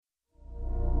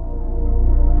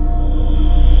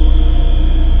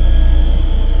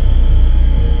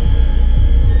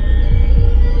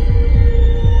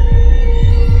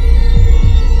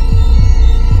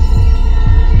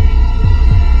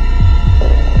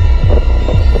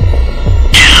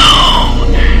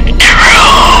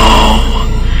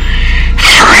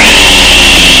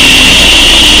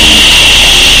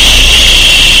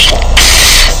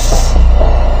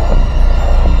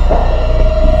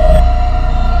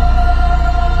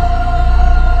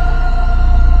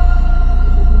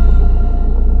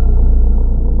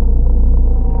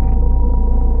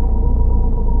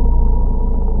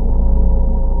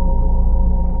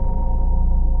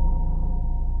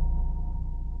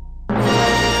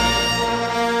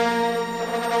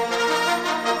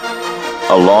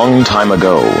A long time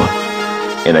ago,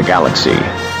 in a galaxy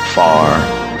far,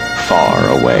 far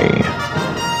away.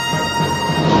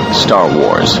 Star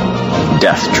Wars: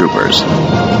 Death Troopers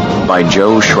by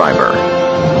Joe Schreiber.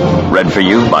 Read for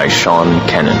you by Sean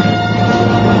Kennan.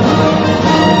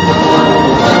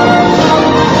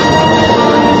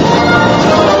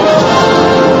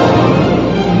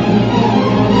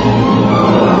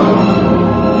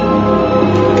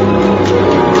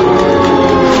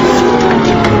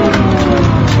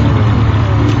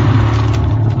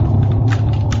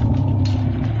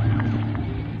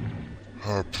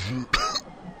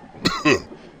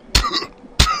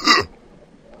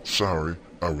 Sorry,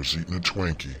 I was eating a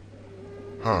Twinkie.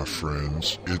 Hi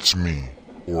friends, it's me,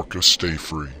 Orca Stay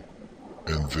Free,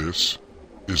 and this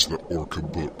is the Orca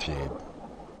Book Club.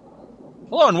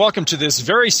 Hello and welcome to this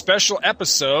very special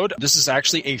episode. This is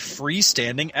actually a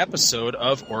freestanding episode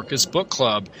of Orca's Book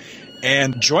Club.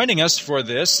 And joining us for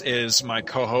this is my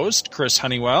co-host, Chris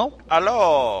Honeywell.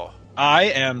 Hello. I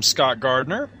am Scott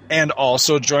Gardner, and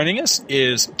also joining us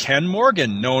is Ken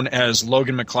Morgan, known as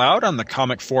Logan McLeod on the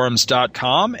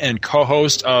comicforums.com and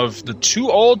co-host of the Too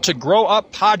Old to Grow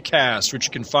Up podcast, which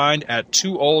you can find at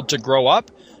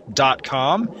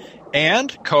toooldtogrowup.com,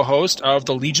 and co-host of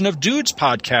the Legion of Dudes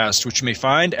podcast, which you may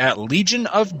find at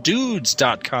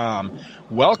legionofdudes.com.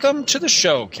 Welcome to the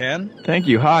show, Ken. Thank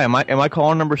you. Hi, am I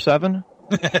caller number 7?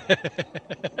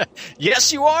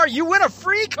 Yes, you are. You win a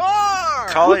free car.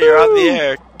 Caller, you're on the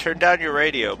air. Turn down your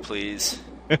radio, please.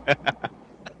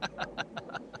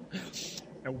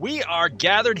 And we are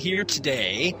gathered here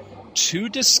today to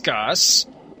discuss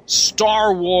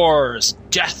Star Wars: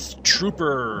 Death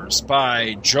Troopers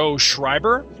by Joe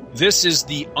Schreiber. This is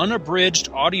the unabridged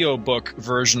audiobook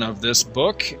version of this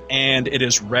book, and it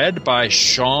is read by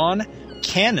Sean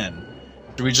Kennan.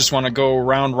 Do we just want to go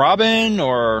round robin,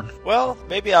 or...? Well,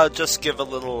 maybe I'll just give a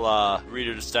little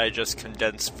Reader's Digest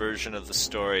condensed version of the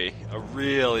story. A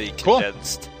really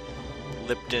condensed,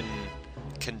 Lipton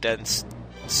condensed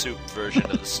soup version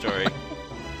of the story.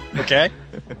 Okay.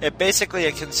 It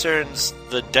concerns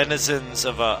the denizens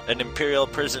of an Imperial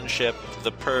prison ship,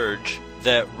 the Purge,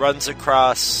 that runs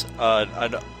across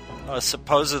a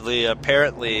supposedly,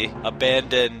 apparently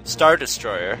abandoned Star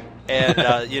Destroyer. And,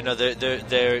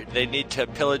 they need to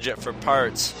pillage it for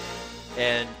parts,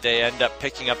 and they end up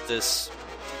picking up this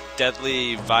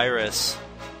deadly virus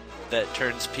that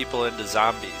turns people into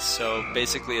zombies. So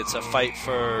basically it's a fight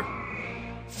for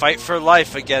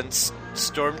life against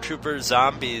stormtrooper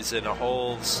zombies in a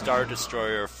whole Star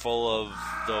Destroyer full of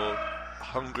the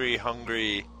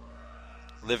hungry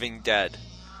living dead.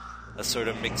 A sort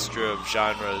of mixture of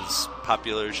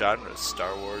popular genres,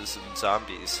 Star Wars and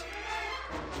zombies.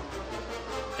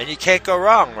 And you can't go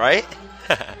wrong, right?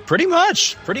 Pretty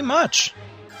much.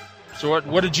 So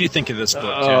what did you think of this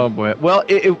book, Tim? Oh, boy. Well,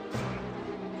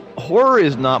 horror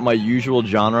is not my usual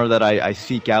genre that I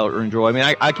seek out or enjoy. I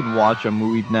mean, I can watch a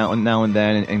movie now and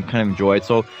then and kind of enjoy it.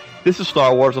 So this is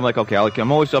Star Wars. I'm like, okay,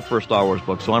 I'm always up for a Star Wars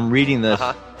book. So I'm reading this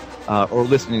or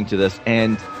listening to this,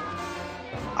 and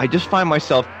I just find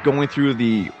myself going through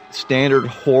the standard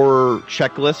horror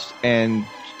checklist and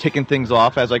ticking things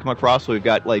off as I come across. So we've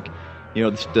got, like,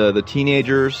 the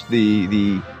teenagers,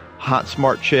 the hot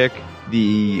smart chick,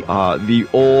 the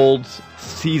old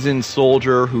seasoned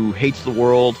soldier who hates the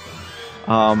world,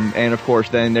 and of course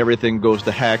then everything goes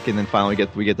to heck, and then finally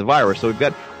we get the virus. So we've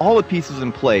got all the pieces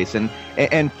in place, and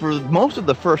for most of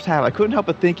the first half I couldn't help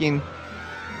but thinking,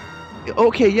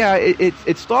 okay, yeah,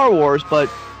 it's Star Wars, but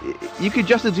you could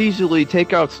just as easily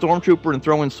take out Stormtrooper and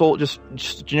throw in just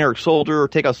generic soldier, or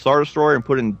take out Star Destroyer and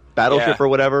put in Battleship or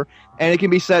whatever, and it can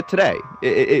be set today.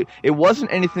 It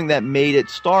wasn't anything that made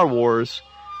it Star Wars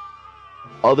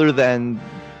other than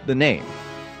the name.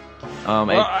 On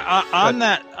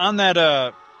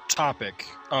that topic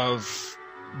of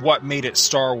what made it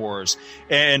Star Wars,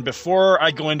 and before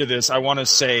I go into this, I want to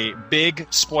say big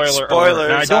spoilers.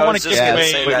 Now, I don't want to give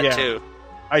away, that too.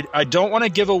 I don't want to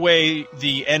give away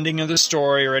the ending of the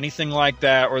story or anything like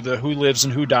that, or the who lives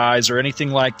and who dies or anything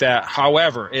like that.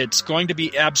 However, it's going to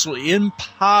be absolutely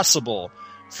impossible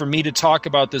for me to talk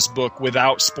about this book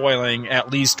without spoiling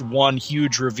at least one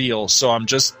huge reveal. So I'm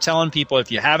just telling people,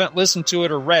 if you haven't listened to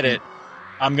it or read it,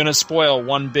 I'm going to spoil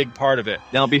one big part of it.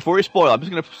 Now, before you spoil, I'm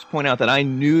just going to point out that I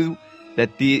knew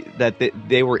that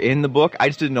they were in the book. I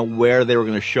just didn't know where they were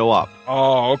going to show up.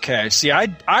 Oh, okay. See, I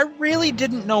really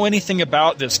didn't know anything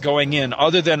about this going in,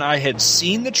 other than I had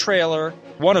seen the trailer,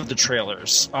 one of the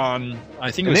trailers on,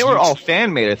 I think it was... And they were all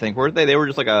fan-made, I think, weren't they? They were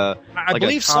just like a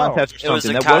believe contest so. or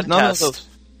something. It was a contest. None of those...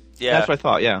 Yeah. That's what I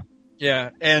thought, yeah. Yeah,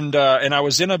 and I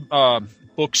was in a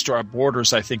Bookstore at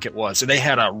Borders, I think it was, and they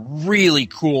had a really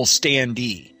cool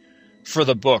standee for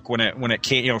the book when it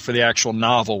came, for the actual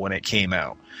novel when it came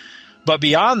out. But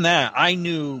beyond that, I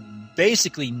knew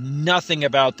basically nothing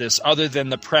about this other than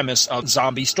the premise of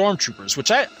zombie stormtroopers, which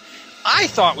I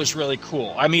thought was really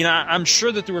cool. I mean, I'm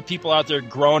sure that there were people out there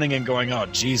groaning and going, "Oh,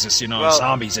 Jesus,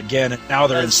 zombies again," and now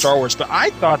they're in Star Wars. But I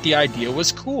thought the idea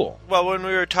was cool. Well, when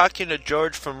we were talking to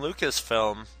George from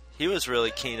Lucasfilm, he was really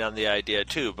keen on the idea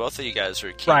too. Both of you guys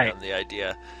were keen on the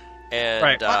idea. And,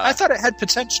 right. I thought it had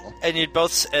potential. And you'd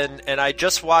both, and I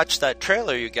just watched that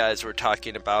trailer you guys were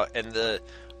talking about, and the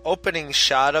opening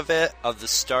shot of it, of the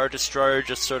Star Destroyer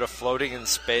just sort of floating in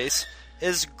space,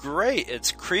 is great.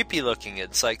 It's creepy looking.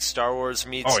 It's like Star Wars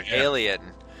meets Alien.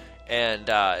 And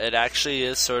it actually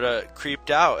is sort of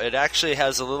creeped out. It actually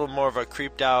has a little more of a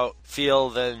creeped out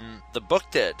feel than the book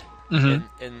did.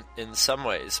 In some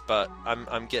ways, but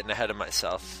I'm getting ahead of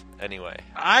myself anyway.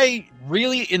 I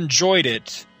really enjoyed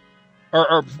it.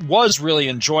 Or was really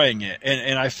enjoying it.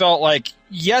 And I felt like,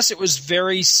 yes, it was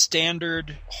very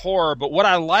standard horror, but what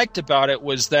I liked about it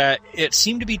was that it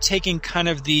seemed to be taking kind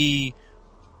of the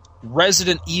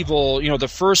Resident Evil, the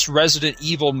first Resident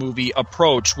Evil movie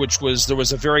approach, which was there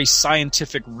was a very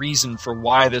scientific reason for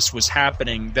why this was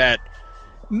happening that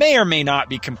may or may not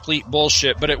be complete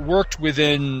bullshit, but it worked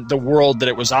within the world that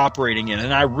it was operating in.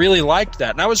 And I really liked that.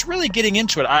 And I was really getting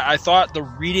into it. I thought the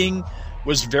reading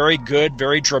was very good,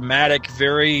 very dramatic,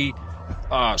 very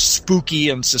spooky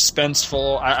and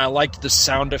suspenseful. I liked the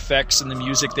sound effects and the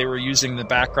music they were using in the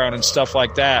background and stuff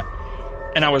like that.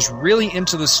 And I was really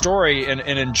into the story and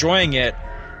enjoying it.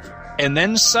 And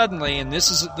then suddenly, and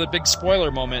this is the big spoiler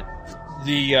moment,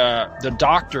 the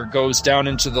doctor goes down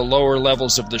into the lower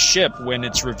levels of the ship when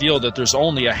it's revealed that there's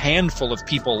only a handful of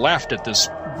people left at this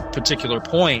particular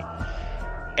point.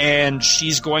 And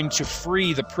she's going to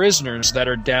free the prisoners that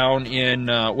are down in,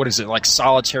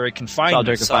 solitary confinement.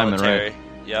 Solitary confinement, right.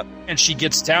 Yep. And she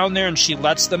gets down there and she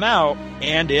lets them out,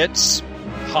 and it's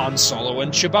Han Solo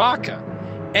and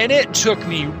Chewbacca. And it took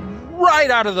me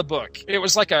right out of the book. It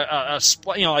was like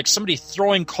like somebody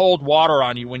throwing cold water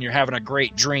on you when you're having a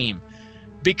great dream.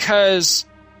 Because,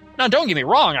 now don't get me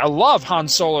wrong, I love Han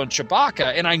Solo and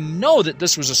Chewbacca, and I know that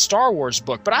this was a Star Wars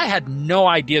book, but I had no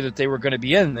idea that they were going to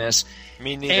be in this.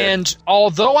 Me neither. And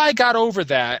although I got over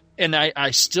that, and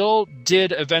I still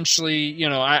did eventually,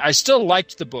 I still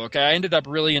liked the book. I ended up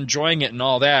really enjoying it and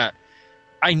all that.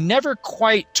 I never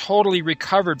quite totally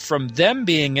recovered from them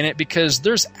being in it because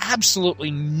there's absolutely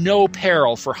no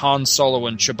peril for Han Solo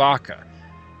and Chewbacca.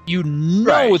 You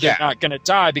know they're not going to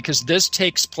die because this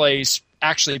takes place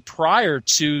actually prior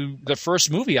to the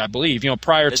first movie, I believe.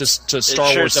 Prior to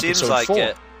Star Wars Episode 4. Seems like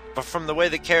it. But from the way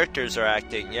the characters are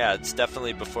acting, yeah, it's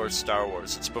definitely before Star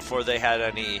Wars. It's before they had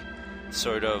any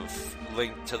sort of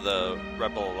link to the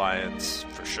Rebel Alliance,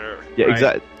 for sure. Yeah,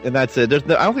 exactly. And that's it. I don't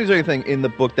think there's anything in the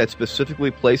book that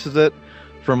specifically places it.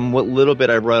 From what little bit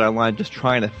I read online, just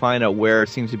trying to find out where it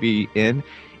seems to be in,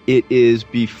 it is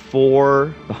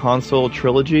before the Han Solo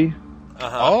trilogy.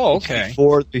 Oh, okay.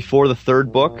 Before the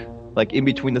third book. Like in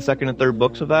between the second and third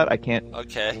books of that, I can't.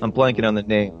 Okay. I'm blanking on the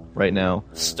name right now.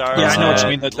 I know what you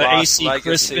mean. The AC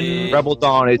Crispin, Rebel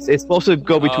Dawn. It's supposed to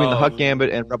go between the Hutt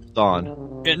Gambit and Rebel Dawn.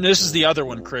 And this is the other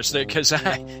one, Chris. Because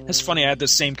it's funny. I had the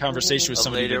same conversation with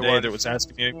somebody today that was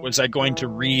asking me, was I going to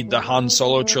read the Han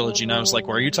Solo trilogy? And I was like,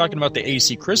 well, are you talking about the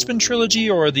AC Crispin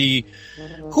trilogy or the?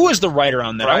 Who is the writer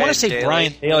on that? I want to say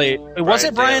Brian Daley. Was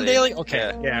it Brian Daley?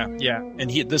 Okay. Yeah.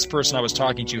 And this person I was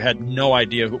talking to had no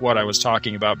idea what I was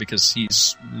talking about because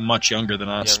he's much younger than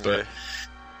us. But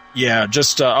yeah,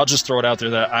 I'll just throw it out there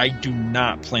that I do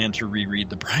not plan to reread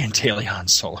the Brian Daley Han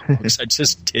Solo books. I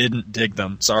just didn't dig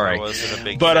them. Sorry. I wasn't a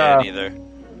big fan either.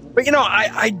 But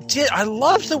I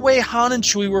loved the way Han and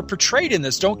Chewie were portrayed in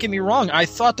this. Don't get me wrong. I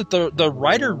thought that the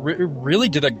writer really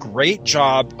did a great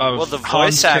job of. Well, the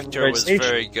voice actor was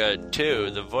very good too.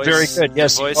 The voice, very good.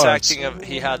 Yes, the voice acting of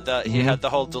he had the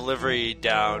whole delivery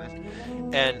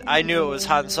down, and I knew it was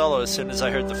Han Solo as soon as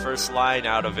I heard the first line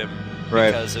out of him.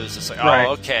 Right. Because it was just like,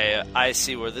 oh, okay, I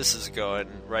see where this is going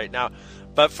right now.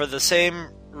 But for the same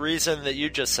reason that you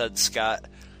just said, Scott,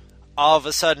 all of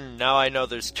a sudden now I know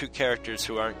there's two characters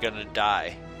who aren't going to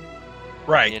die.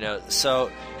 Right.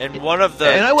 So and one of the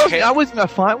and I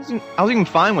wasn't even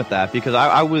fine with that because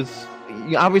I was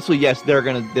obviously yes they're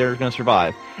gonna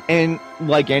survive, and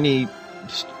like any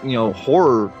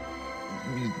horror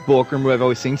book or movie I've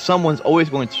always seen, someone's always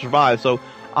going to survive. So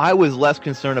I was less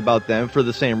concerned about them for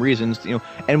the same reasons,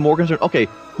 and more concerned, okay,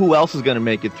 who else is going to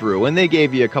make it through? And they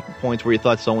gave you a couple points where you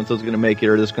thought so-and-so's going to make it,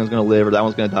 or this one's going to live, or that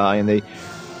one's going to die, and they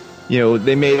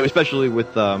made it, especially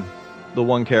with the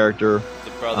one character.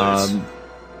 The brothers.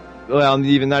 well,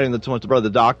 even not even so much the brother,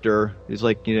 the doctor is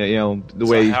like the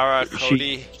way Zahara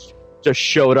Cody she just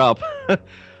showed up.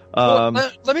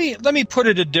 Let me put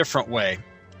it a different way.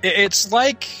 It's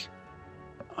like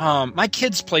my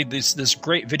kids played this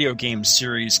great video game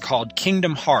series called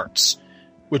Kingdom Hearts,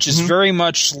 which is very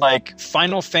much like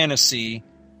Final Fantasy,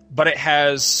 but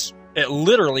it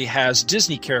literally has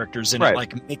Disney characters in it,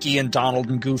 like Mickey and Donald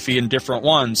and Goofy and different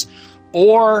ones.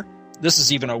 Or, this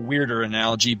is even a weirder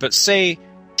analogy, but say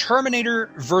Terminator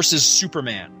versus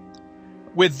Superman.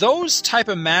 With those type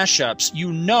of mashups,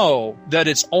 you know that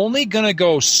it's only going to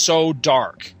go so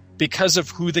dark because of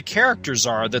who the characters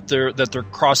are that they're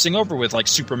crossing over with, like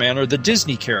Superman or the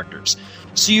Disney characters.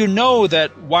 So you know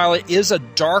that while it is a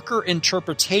darker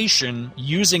interpretation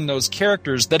using those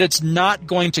characters, that it's not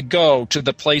going to go to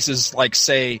the places like,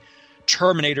 say,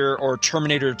 Terminator or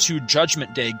Terminator 2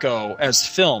 Judgment Day go as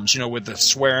films, with the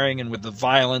swearing and with the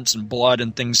violence and blood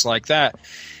and things like that.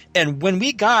 And when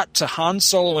we got to Han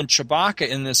Solo and Chewbacca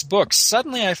in this book,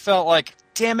 suddenly I felt like,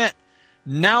 damn it,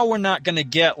 now we're not going to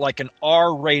get like an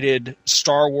R-rated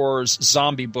Star Wars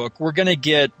zombie book. We're going to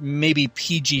get maybe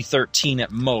PG-13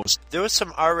 at most. There was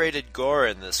some R-rated gore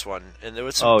in this one, and there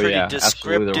was some pretty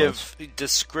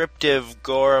descriptive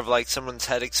gore of like someone's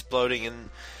head exploding and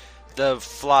the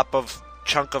flop of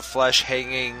chunk of flesh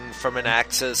hanging from an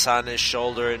axis on his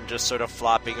shoulder and just sort of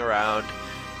flopping around,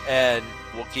 and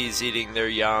Wookiees eating their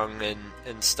young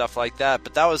and stuff like that.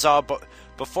 But that was all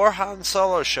before Han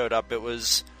Solo showed up. It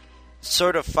was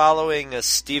sort of following a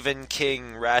Stephen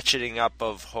King ratcheting up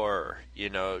of horror,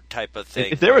 type of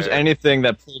thing. If there was anything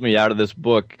that pulled me out of this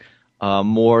book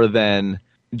more than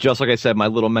just, like I said, my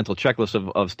little mental checklist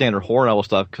of standard horror novel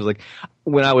stuff, because like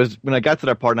when I got to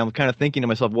that part and I was kind of thinking to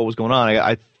myself what was going on,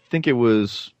 I think it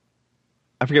was,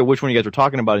 I forget which one you guys were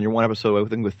talking about in your one episode, I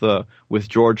think with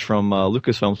George from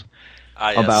Lucasfilms,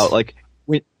 yes. About like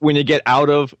when you get out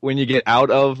of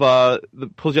the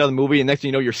pulls you out of the movie, and next thing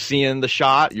you know you're seeing the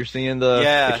shot, you're seeing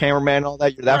the cameraman and all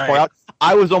that, you're that far out.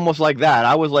 I was almost like that.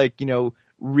 I was like,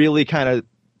 really kind of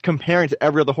comparing to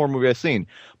every other horror movie I've seen.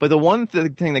 But the one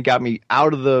thing that got me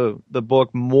out of the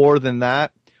book more than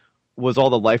that was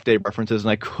all the Life Day references, and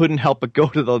I couldn't help but go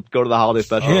to the holiday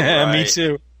special. Yeah, me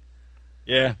too.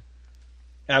 Yeah,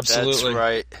 absolutely. That's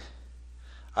right.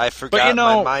 I forgot,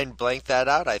 my mind blanked that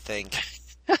out, I think.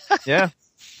 Yeah.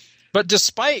 But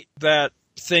despite that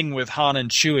thing with Han and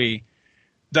Chewie,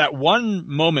 that one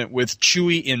moment with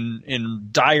Chewie in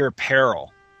dire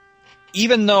peril,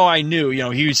 even though I knew,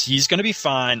 he's going to be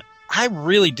fine, I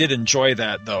really did enjoy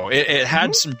that, though. It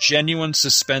had some genuine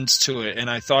suspense to it, and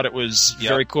I thought it was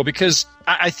very cool, because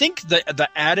I think the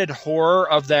added horror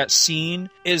of that scene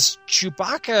is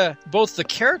Chewbacca, both the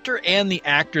character and the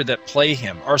actor that play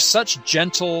him, are such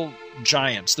gentle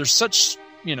giants. They're such,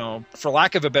 for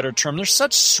lack of a better term, they're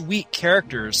such sweet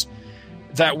characters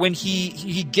that when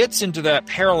he gets into that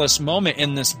perilous moment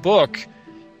in this book,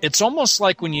 it's almost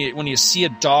like when you see a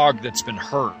dog that's been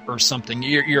hurt or something,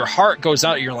 your heart goes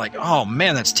out. You're like, oh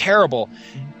man, that's terrible.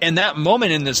 And that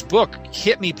moment in this book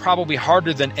hit me probably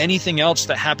harder than anything else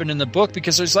that happened in the book,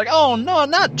 because it's like, oh no,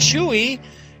 not Chewie,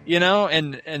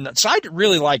 and so I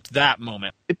really liked that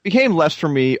moment. It became less for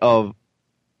me of,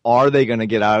 are they going to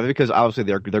get out of it? Because obviously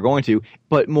they're going to,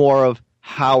 but more of,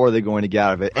 how are they going to get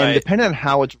out of it? Right. And depending on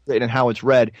how it's written and how it's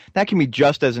read, that can be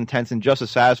just as intense and just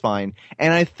as satisfying.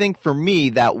 And I think for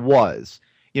me, that was,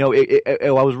 I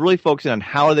was really focusing on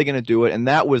how are they going to do it, and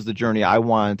that was the journey I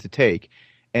wanted to take.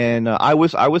 And I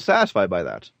was satisfied by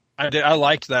that. I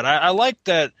liked that. I liked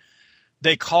that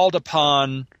they called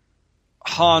upon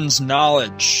Han's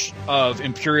knowledge of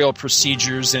Imperial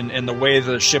procedures and the way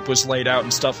the ship was laid out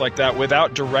and stuff like that,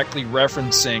 without directly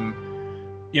referencing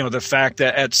the fact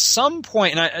that at some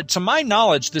point, and to my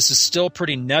knowledge, this is still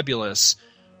pretty nebulous,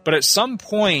 but at some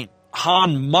point,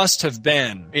 Han must have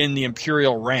been in the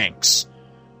Imperial ranks.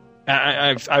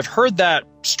 I've heard that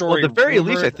story. Well, at the very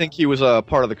least, I think he was a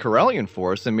part of the Corellian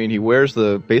force. I mean, he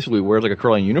basically wears like a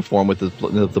Corellian uniform with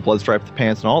the blood striped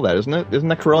pants and all that, isn't it? Isn't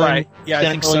that Corellian? Right. Yeah, I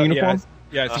think so. Uniform?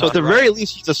 Yeah. I think so at the very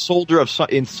least, he's a soldier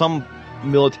in some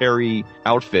military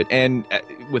outfit, and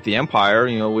with the Empire,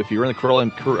 if you're in the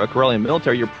Corellian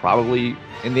military, you're probably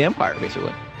in the Empire,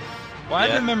 basically. Well,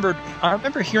 I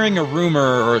remember hearing a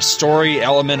rumor or a story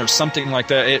element or something like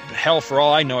that. Hell, for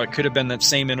all I know, it could have been that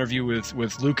same interview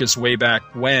with Lucas way back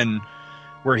when,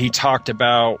 where he talked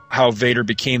about how Vader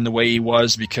became the way he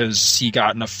was because he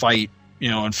got in a fight,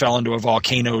 and fell into a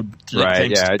volcano. Right.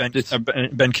 Yeah.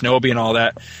 Ben Kenobi and all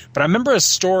that. But I remember a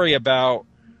story about,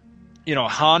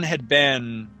 Han had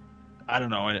been, I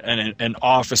don't know, an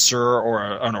officer or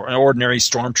an ordinary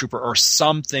stormtrooper or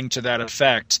something to that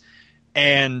effect.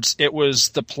 And it was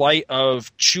the plight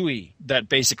of Chewie that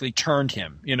basically turned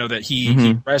him. That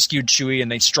he rescued Chewie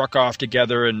and they struck off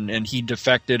together and he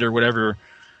defected or whatever.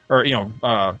 Or,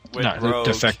 not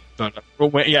defect, but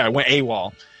went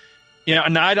AWOL.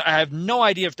 And I have no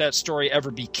idea if that story ever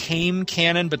became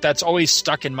canon, but that's always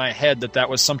stuck in my head that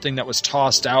was something that was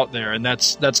tossed out there. And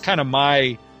that's kind of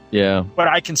what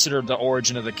I consider the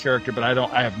origin of the character, but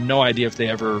I have no idea if they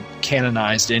ever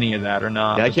canonized any of that or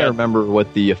not. Yeah, I can't remember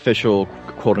what the official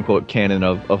quote-unquote canon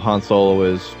of Han Solo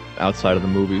is outside of the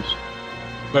movies.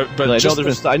 But I know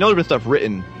there's been stuff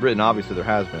written, obviously there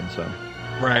has been, so.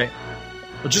 Right.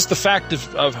 But just the fact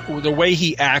of the way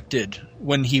he acted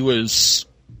when he was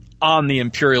on the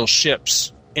Imperial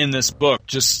ships in this book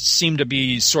just seemed to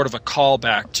be sort of a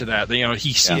callback to that.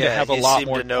 He seemed to have a lot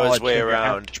more to know his way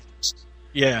around.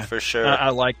 Yeah, for sure. I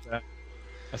like that.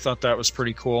 I thought that was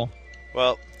pretty cool.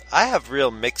 Well, I have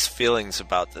real mixed feelings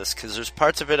about this because there's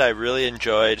parts of it I really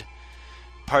enjoyed,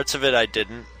 parts of it I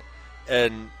didn't,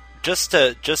 and just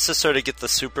to sort of get the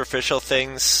superficial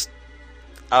things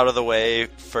out of the way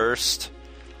first.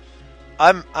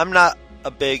 I'm not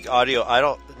a big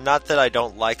not that I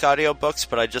don't like audiobooks,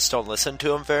 but I just don't listen to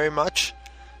them very much.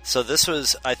 So this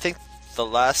was, I think, the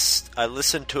last I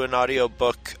listened to an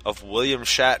audiobook of William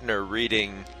Shatner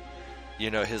reading,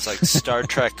 his Star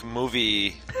Trek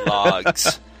movie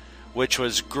logs, which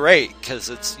was great because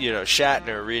it's,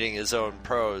 Shatner reading his own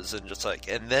prose and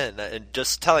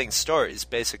just telling stories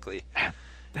basically.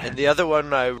 And the other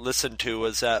one I listened to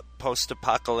was that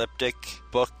post-apocalyptic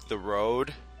book, The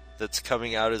Road, that's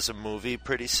coming out as a movie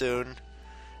pretty soon.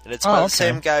 And it's by the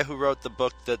same guy who wrote the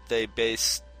book that they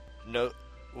based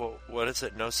what is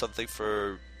it? No Something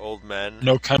for Old Men?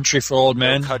 No Country for Old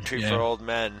Men? No Country for Old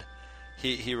Men.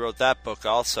 He wrote that book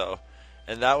also.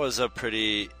 And that was a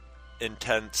pretty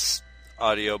intense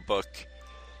audiobook.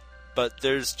 But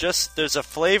there's a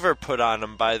flavor put on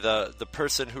them by the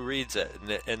person who reads it.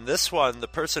 And this one, the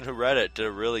person who read it did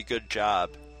a really good job.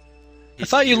 I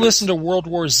thought you listened to World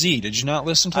War Z. Did you not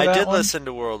listen to that one? I did listen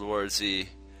to World War Z,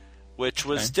 which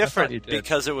was different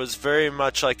because it was very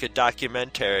much like a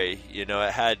documentary. It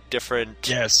had different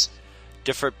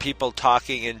people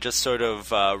talking and just sort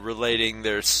of relating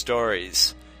their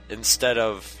stories instead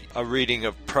of a reading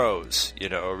of prose,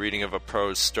 a reading of a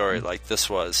prose story like this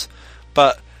was.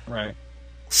 But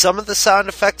some of the sound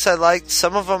effects I liked.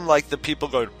 Some of them, like the people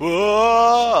going,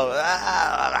 whoa,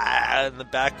 in the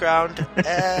background.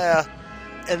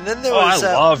 And then there was...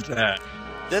 I loved that.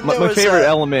 My favorite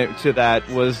element to that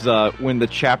was when the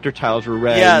chapter titles were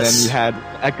read, and then you had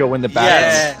Echo in the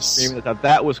background screaming.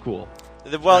 That was cool.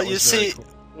 Well, you see... Cool.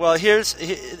 Well,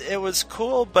 it was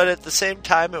cool, but at the same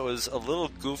time, it was a little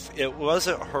goofy. It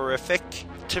wasn't horrific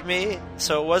to me,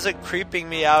 so it wasn't creeping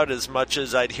me out as much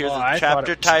as I'd hear the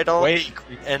chapter title,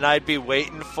 and I'd be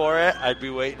waiting for it. I'd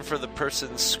be waiting for the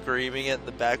person screaming it in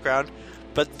the background.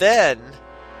 But then...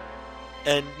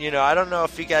 And, I don't know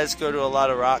if you guys go to a lot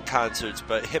of rock concerts,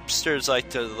 but hipsters like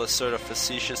to sort of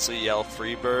facetiously yell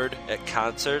Freebird at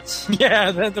concerts. The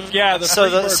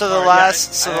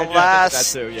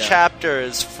last chapter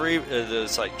is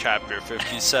it's like chapter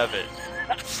 57.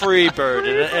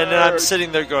 Freebird. And I'm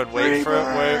sitting there going, wait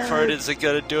for it. Is it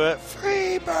going to do it?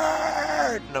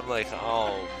 Freebird! And I'm like,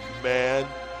 oh, man.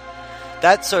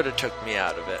 That sort of took me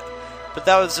out of it. But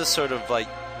that was just sort of like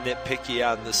nitpicky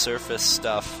on the surface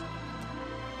stuff.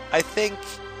 I think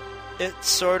it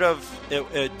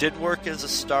did work as a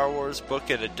Star Wars book,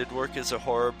 and it did work as a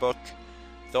horror book.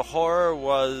 The horror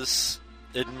was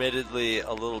admittedly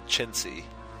a little chintzy.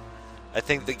 I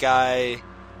think the guy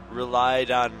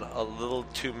relied on a little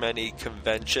too many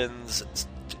conventions.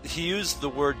 He used the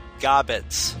word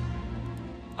gobbets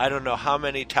I don't know how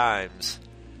many times.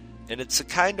 And it's a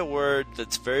kind of word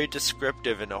that's very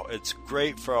descriptive, and it's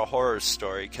great for a horror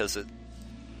story because it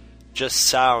just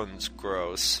sounds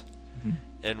gross. Mm-hmm.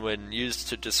 And when used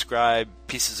to describe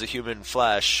pieces of human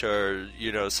flesh or,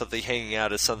 something hanging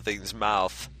out of something's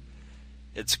mouth,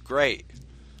 it's great.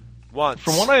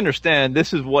 From what I understand,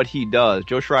 this is what he does.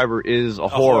 Joe Schreiber is a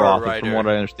horror author, writer. From what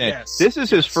I understand. Yes. This is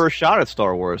his first shot at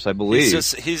Star Wars, I believe.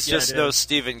 He's just no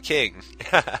Stephen King.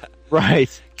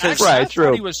 Right. Actually, I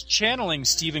thought he was channeling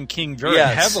Stephen King very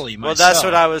heavily myself. Well, that's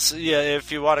what I was... Yeah,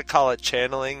 if you want to call it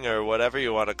channeling or whatever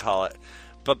you want to call it.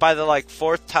 But by the,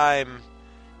 fourth time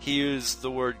he used the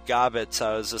word gobbets,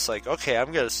 I was just like, okay,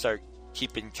 I'm going to start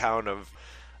keeping count of...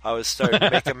 I was starting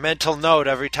to make a mental note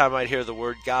every time I'd hear the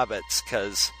word gobbets,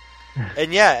 because...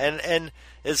 And and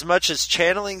as much as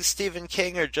channeling Stephen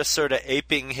King or just sort of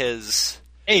aping his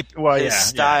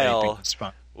style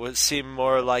would seem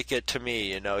more like it to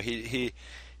me.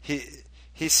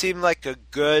 He seemed like a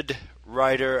good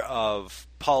writer of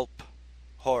pulp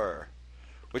horror,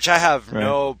 which I have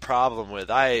no problem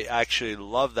with. I actually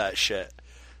love that shit.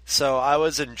 So I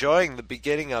was enjoying the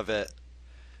beginning of it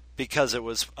because it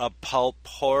was a pulp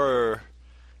horror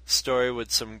story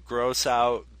with some gross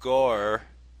out gore,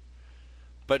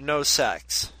 but no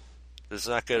sex. There's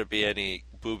not going to be any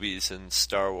boobies in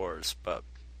Star Wars, but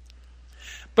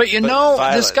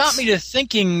violence. This got me to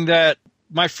thinking that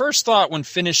my first thought when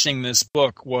finishing this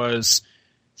book was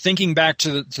thinking back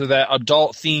to that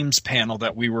adult themes panel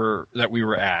that we were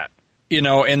at,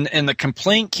 and the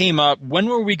complaint came up: when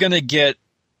were we going to get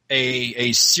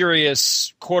a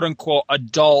serious, quote unquote,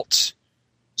 adult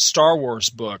Star Wars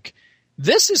book?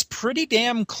 This is pretty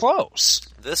damn close.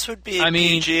 This would be a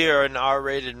PG or an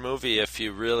R-rated movie if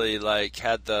you really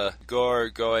had the gore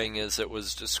going as it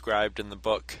was described in the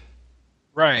book.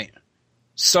 Right.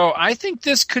 So I think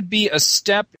this could be a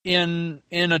step in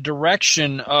a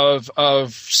direction of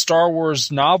Star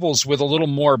Wars novels with a little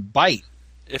more bite.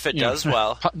 If it does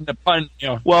well.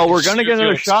 Well, we're going to get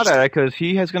another shot at it because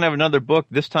he has going to have another book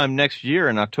this time next year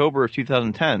in October of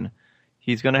 2010.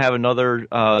 He's going to have another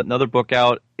book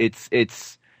out.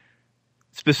 It's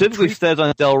specifically says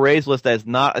on Del Rey's list that it's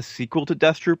not a sequel to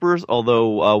Death Troopers,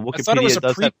 although Wikipedia I thought it was a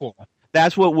does prequel.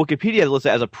 That's what Wikipedia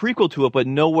listed as a prequel to it, but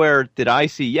nowhere did I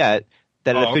see yet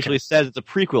that it officially says it's a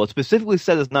prequel. It specifically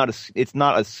says it's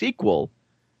not a sequel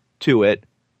to it,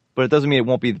 but it doesn't mean it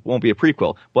won't be a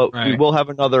prequel. But we will have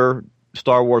another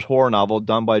Star Wars horror novel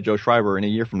done by Joe Schreiber in a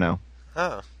year from now.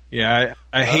 Oh. Yeah,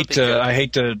 I hate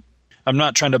to. I'm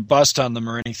not trying to bust on them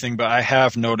or anything, but I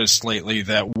have noticed lately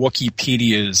that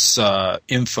Wikipedia's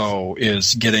info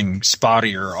is getting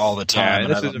spottier all the time. Yeah,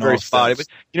 this is very spotty.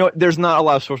 But there's not a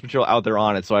lot of source material out there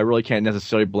on it, so I really can't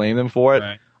necessarily blame them for it.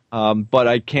 Right. But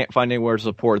I can't find anywhere to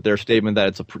support their statement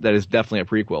that that is definitely a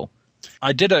prequel.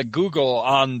 I did a Google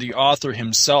on the author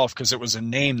himself because it was a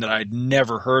name that I'd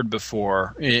never heard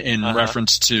before in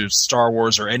reference to Star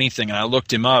Wars or anything, and I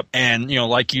looked him up. And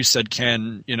like you said,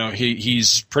 Ken,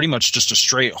 he's pretty much just a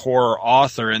straight horror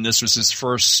author, and this was his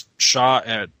first shot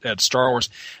at Star Wars.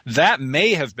 That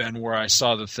may have been where I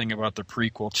saw the thing about the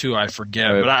prequel too. I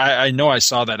forget, but I know I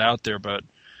saw that out there. But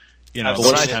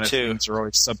those kind of things are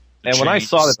always subject. And when I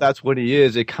saw that that's what he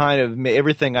is, it kind of made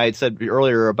everything I had said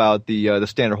earlier about the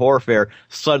standard horror fare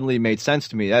suddenly made sense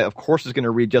to me. That, of course, is going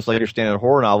to read just like your standard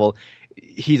horror novel.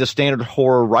 He's a standard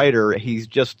horror writer. He's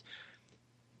just,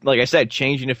 like I said,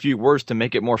 changing a few words to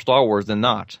make it more Star Wars than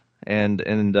not. And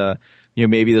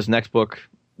maybe this next book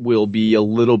will be a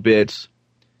little bit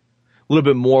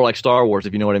more like Star Wars,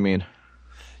 if you know what I mean.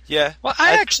 Yeah. Well,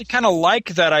 I actually kind of like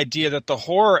that idea that the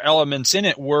horror elements in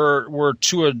it were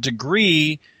to a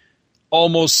degree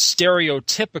almost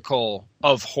stereotypical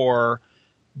of horror,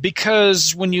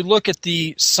 because when you look at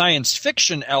the science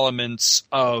fiction elements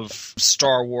of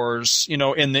Star Wars,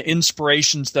 and the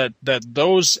inspirations that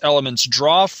those elements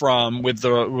draw from with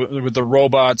the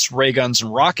robots, ray guns,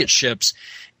 and rocket ships,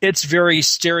 it's very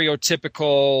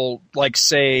stereotypical, like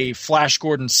say Flash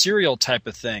Gordon serial type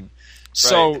of thing.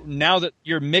 So now that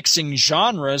you're mixing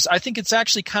genres, I think it's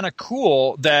actually kind of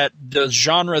cool that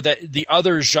the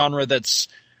other genre that's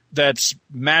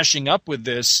mashing up with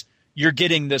this, you're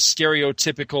getting the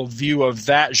stereotypical view of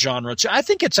that genre. I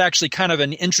think it's actually kind of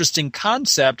an interesting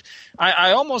concept.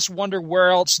 I almost wonder where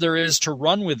else there is to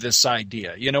run with this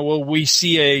idea. Will we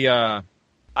see a...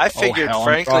 I figured,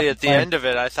 frankly, at the end of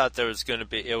it, I thought it was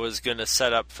going to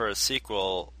set up for a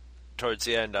sequel. Towards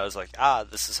the end, I was like,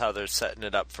 this is how they're setting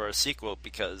it up for a sequel,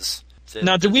 because...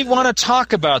 Now, do we want to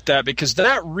talk about that? Because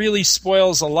that really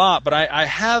spoils a lot, but I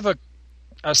have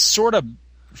a sort of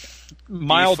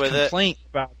mild complaint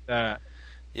about that.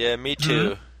 Yeah, me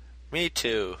too. Me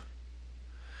too.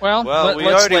 Well, we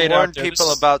already warned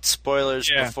people about spoilers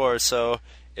before, so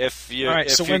if you're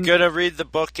going to read the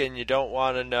book and you don't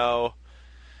want to know,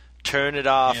 turn it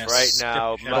off right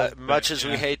now. Much as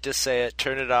we hate to say it,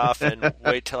 turn it off and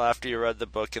wait till after you read the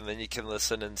book, and then you can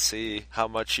listen and see how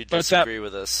much you disagree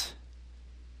with us.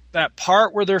 That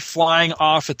part where they're flying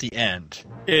off at the end,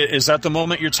 is that the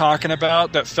moment you're talking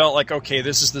about that felt like, okay,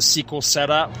 this is the sequel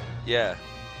setup? Yeah.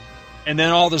 And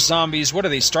then all the zombies, what do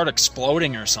they start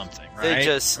exploding or something, right? They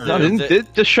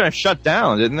just shut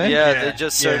down, didn't they? Yeah, they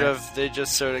just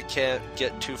sort of can't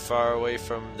get too far away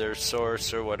from their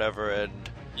source or whatever, and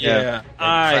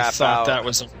I thought that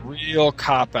was a real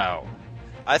cop-out.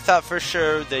 I thought for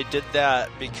sure they did that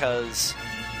because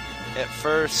at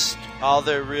first all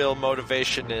their real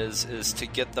motivation is to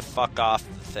get the fuck off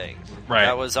the thing. Right.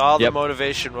 That was all the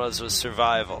motivation was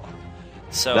survival.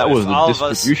 So that was the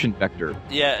distribution vector.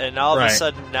 Yeah, and all of a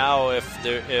sudden now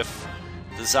if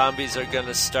the zombies are going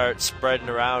to start spreading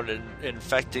around and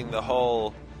infecting the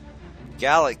whole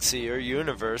galaxy or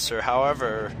universe or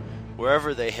however,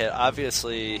 wherever they hit.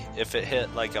 Obviously, if it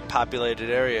hit like a populated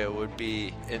area, it would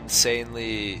be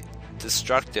insanely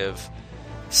destructive.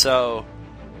 So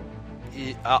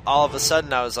all of a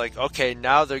sudden I was like, okay,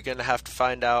 now they're going to have to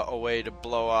find out a way to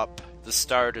blow up the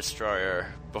Star Destroyer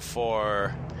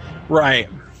before Right.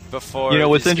 before You know,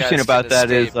 what's these interesting guys about can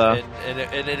that is, escape.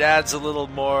 And it adds a little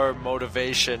more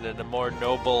motivation and a more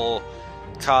noble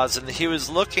cause. And he was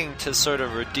looking to sort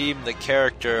of redeem the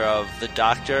character of the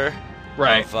Doctor,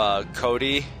 Right. of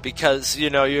Cody, because you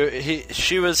know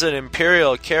she was an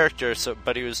Imperial character,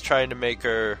 but he was trying to make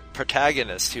her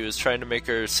protagonist. He was trying to make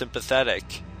her sympathetic,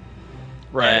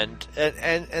 Right.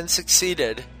 and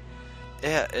succeeded.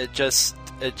 Yeah,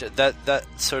 that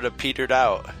sort of petered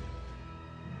out.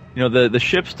 You know, the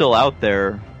ship's still out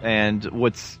there, and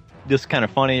what's just kind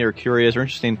of funny or curious or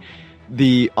interesting,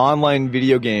 the online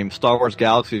video game Star Wars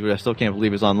Galaxies, which I still can't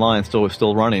believe is online,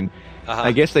 still running. Uh-huh.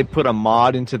 I guess they put a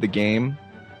mod into the game.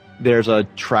 There's a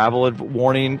travel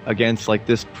warning against like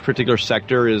this particular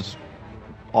sector is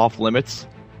off limits,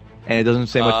 and it doesn't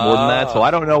say much more than that. So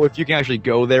I don't know if you can actually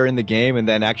go there in the game and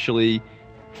then actually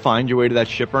find your way to that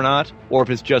ship or not, or if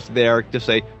it's just there to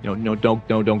say, you know, no, don't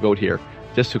go here,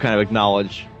 just to kind of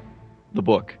acknowledge the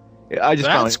book. I just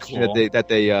found That's it interesting cool. that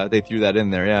they threw that in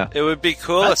there. Yeah. It would be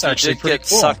cool That's if you actually did pretty get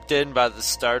cool. sucked in by the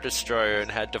Star Destroyer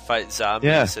and had to fight zombies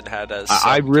Yeah. and had a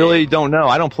I sub really game. don't know.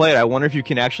 I don't play it. I wonder if you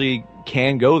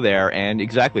can go there and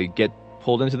exactly get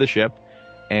pulled into the ship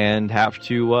and have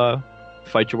to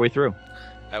fight your way through.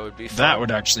 That would be fun. That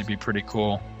would actually be pretty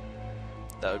cool.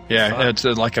 That would be Yeah, fun. it's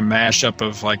like a mashup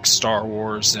of like Star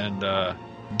Wars and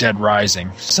Dead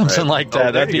Rising, something Right. like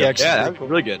that. That'd be actually yeah, pretty that'd be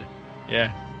really good.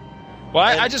 Yeah. Well,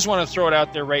 I just want to throw it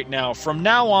out there right now. From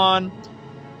now on,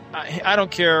 I don't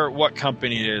care what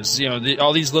company it is. You know,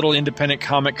 all these little independent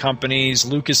comic companies,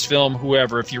 Lucasfilm,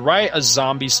 whoever. If you write a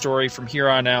zombie story from here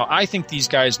on out, I think these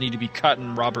guys need to be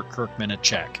cutting Robert Kirkman a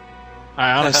check.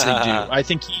 I honestly do. I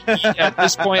think he at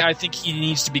this point, I think he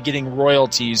needs to be getting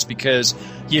royalties, because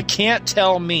you can't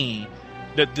tell me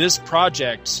that this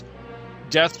project,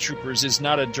 Death Troopers, is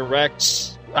not a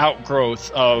direct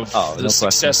outgrowth of the no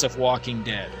success of Walking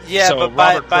Dead. Yeah, So but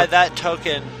by Robert that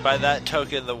token,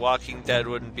 The Walking Dead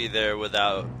wouldn't be there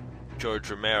without George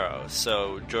Romero.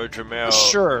 So George Romero,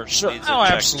 Sure. needs a Oh,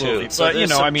 check absolutely. too. So But, there's you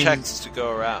know, some I mean, checks to go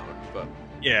around. But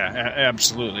yeah,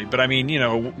 absolutely. But I mean, you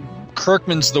know,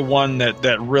 Kirkman's the one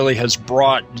that really has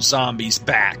brought zombies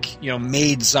back. You know,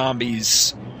 made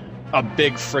zombies a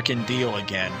big frickin' deal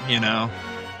again. You know.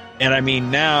 And I mean,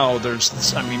 now there's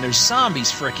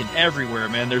zombies frickin' everywhere,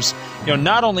 man. There's, you know,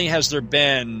 not only has there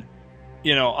been,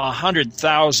 you know,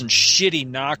 100,000 shitty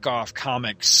knockoff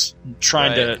comics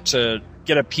trying Right. to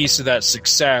get a piece of that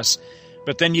success,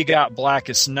 but then you got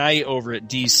Blackest Night over at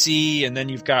DC, and then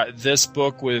you've got this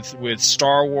book with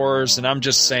Star Wars, and I'm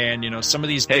just saying, you know, some of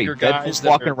these Hey, bigger guys Deadpool's that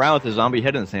walking are, around with his zombie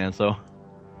head in his hand. So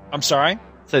I'm sorry.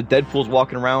 said Deadpool's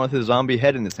walking around with his zombie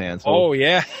head in his hand. So Oh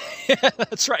yeah,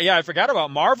 that's right. Yeah, I forgot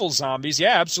about Marvel Zombies.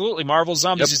 Yeah, absolutely. Marvel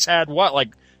Zombies has had what, like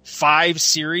 5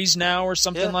 series now or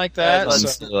something yeah. like that. And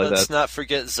So- let's not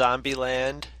forget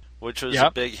Zombieland, which was a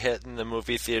Yep. big hit in the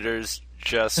movie theaters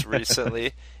just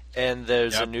recently. And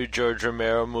there's Yep. a new George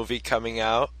Romero movie coming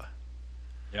out.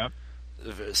 Yep.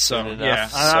 Soon So enough. yeah,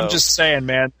 I'm So- just saying,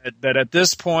 man, that at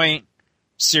this point,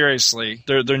 seriously,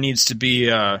 there needs to be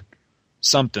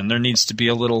something. There needs to be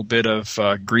a little bit of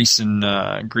greasing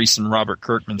Robert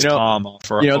Kirkman's You know- palm off.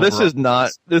 you know, this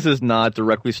is not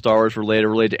directly Star Wars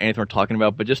related to anything we're talking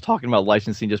about, but just talking about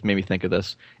licensing just made me think of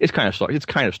this. It's kind of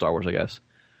Star Wars, I guess.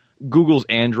 Google's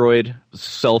Android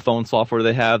cell phone software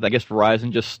they have. I guess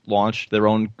Verizon just launched their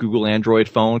own Google Android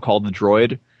phone called the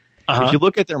Droid. Uh-huh. If you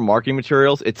look at their marketing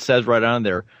materials, it says right on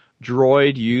there,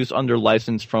 Droid used under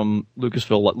license from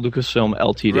Lucasfilm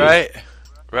Ltd.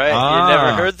 Right. Ah. You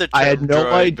never heard the term I had no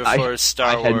droid idea. before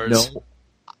Star I had Wars. no.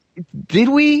 Did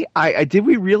we? Did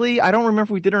we really? I don't remember if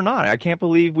we did or not. I can't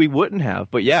believe we wouldn't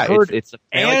have. But yeah, Heard it's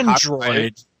apparently copyrighted.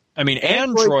 Android. I mean,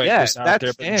 Android, Android yeah, is out that's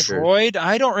there, but standard. Droid,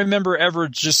 I don't remember ever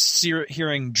just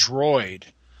hearing Droid.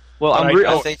 Well, But I'm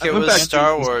I think I it went was back to-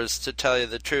 Star Wars, to tell you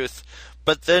the truth.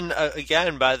 But then,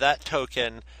 again, by that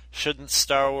token, shouldn't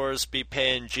Star Wars be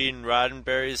paying Gene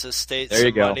Roddenberry's estate There you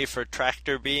some go. money for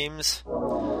tractor beams?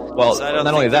 Well, 'Cause I don't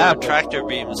not think only there that, were tractor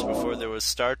beams before there was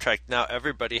Star Trek. Now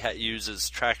everybody uses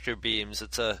tractor beams.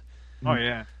 It's a Oh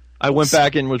yeah. I went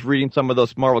back and was reading some of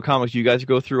those Marvel comics you guys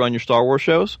go through on your Star Wars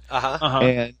shows, Uh-huh.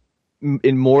 and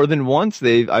in more than once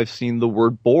I've seen the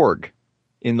word Borg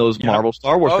in those Yeah. Marvel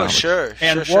Star Wars oh comics. sure,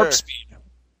 And sure, warp sure. speed.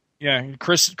 Yeah,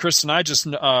 Chris and I just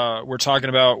were talking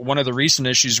about one of the recent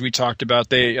issues we talked about.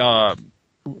 They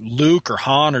Luke or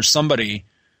Han or somebody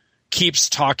keeps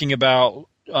talking about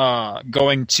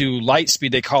going to light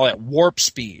speed. They call it warp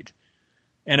speed,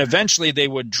 and eventually they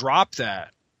would drop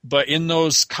that. But in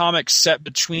those comics set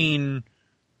between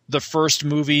the first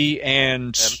movie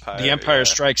and The Empire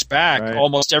Strikes Back, Right.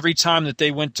 almost every time that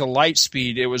they went to light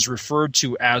speed, it was referred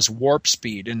to as warp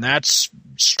speed, and that's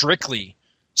strictly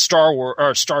Star Wars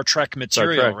or Star Trek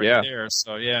material Trek, there.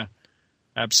 So yeah,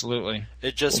 absolutely.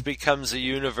 It just becomes a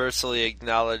universally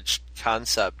acknowledged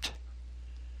concept.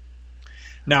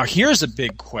 Now here's a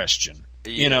big question.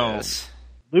 You know, Yes.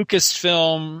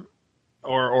 Lucasfilm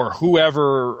or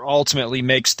whoever ultimately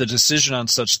makes the decision on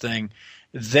such thing,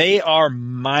 they are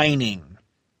mining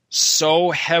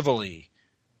so heavily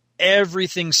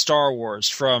everything Star Wars,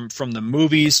 from the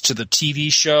movies to the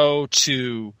TV show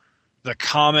to the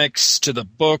comics to the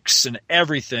books and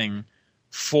everything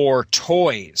for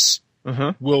toys.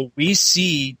 Will we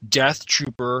see Death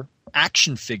Trooper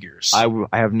action figures? I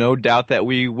have no doubt that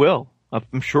we will.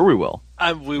 I'm sure we will. We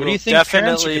What do will you think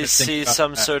parents are definitely gonna think see about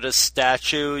some that? sort of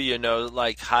statue,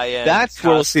 like high-end That's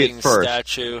where we'll see it casting first.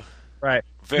 statue. Right.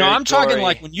 Very No, I'm talking gory.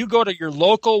 like when you go to your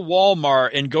local Walmart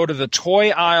and go to the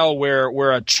toy aisle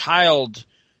where a child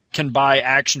can buy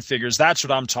action figures. That's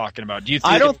what I'm talking about. Do you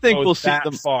think I don't it think goes we'll see that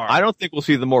them. far? I don't think we'll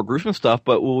see the more gruesome stuff,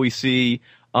 but will we see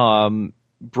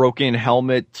broken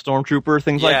helmet stormtrooper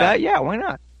things like Yeah. that? Yeah, why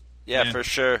not? Yeah, Yeah. for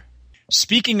sure.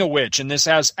 Speaking of which, and this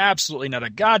has absolutely not a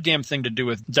goddamn thing to do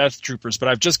with Death Troopers, but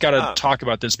I've just got to talk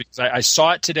about this because I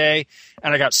saw it today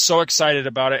and I got so excited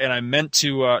about it, and I meant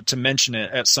to mention it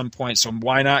at some point. So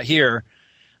why not here?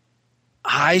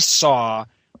 I saw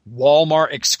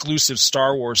Walmart exclusive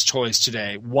Star Wars toys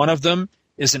today. One of them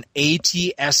is an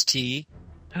AT-ST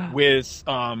with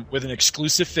an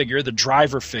exclusive figure, the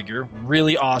driver figure,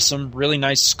 really awesome, really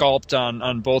nice sculpt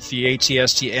on both the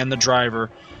AT-ST and the driver.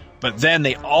 But then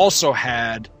they also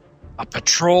had a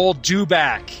patrol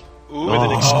dewback with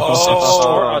an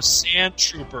exclusive sand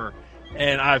trooper,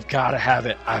 and I've got to have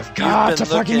it. I've got You've to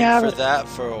been fucking looking have for it. that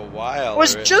for a while. I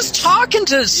was already. just talking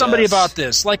to somebody Yes. about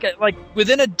this, like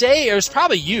within a day. It was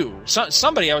probably you,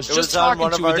 somebody. I was It just was on talking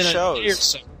one to of our within a day or shows.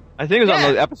 so. I think it was Yeah.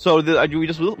 on the episode that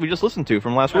we just listened to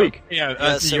from last week. Yeah,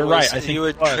 Yes, it you're was- right. I think you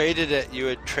it had was. traded it. You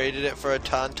had traded it for a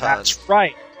tauntaun. That's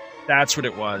right. That's what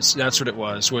it was. That's what it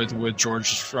was with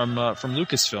George from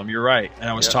Lucasfilm. You're right. And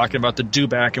I was Yeah. talking about the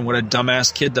dewback and what a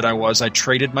dumbass kid that I was. I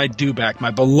traded my dewback, my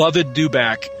beloved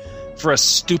dewback, for a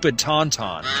stupid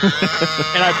tauntaun,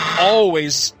 and I've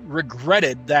always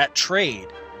regretted that trade.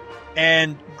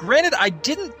 And granted, I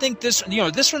didn't think this.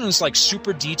 This one was like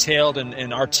super detailed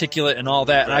and articulate and all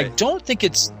that. And I Right. don't think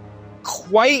it's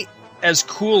quite as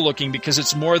cool looking because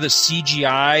it's more the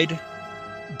CGI'd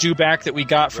dewback that we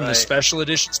got from the Right. special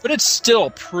editions, but it's still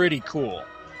pretty cool.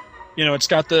 It's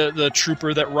got the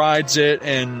trooper that rides it,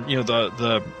 and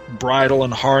the bridle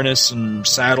and harness and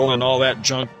saddle and all that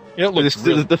junk. It looks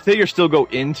really The figures still go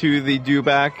into the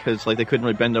dewback because they couldn't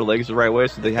really bend their legs the right way,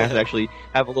 so they have to actually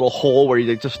have a little hole where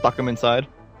they just stuck them inside.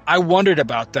 I wondered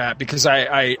about that because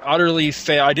I utterly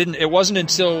failed. I didn't. It wasn't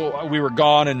until we were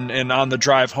gone and on the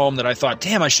drive home that I thought,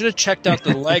 damn, I should have checked out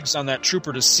the legs on that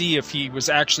trooper to see if he was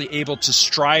actually able to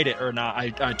stride it or not. I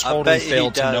totally bet he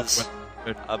failed to know. does.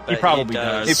 But I he bet probably he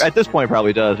does. does. At this point, it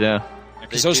probably does. Yeah.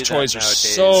 Because They those do that toys are nowadays.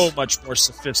 so much more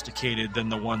sophisticated than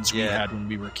the ones we Yeah. had when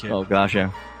we were kids. Oh gosh, yeah.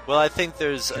 Well, I think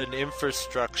there's an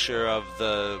infrastructure of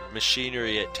the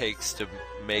machinery it takes to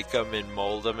make them and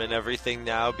mold them and everything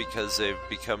now because they've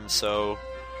become so.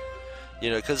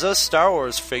 Because those Star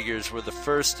Wars figures were the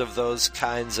first of those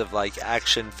kinds of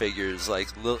action figures,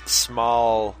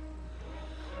 small,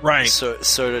 Right.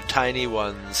 sort of tiny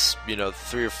ones,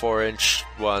 3 or 4 inch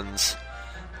ones.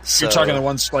 So, You're talking the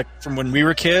ones like from when we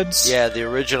were kids? Yeah, the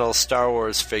original Star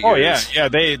Wars figures. Oh yeah.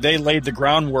 They laid the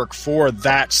groundwork for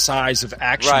that size of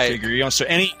action Right. figure. So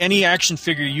any action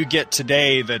figure you get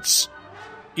today that's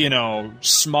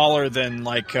smaller than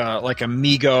like a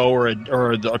Mego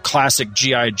or a classic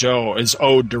GI Joe is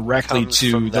owed directly Comes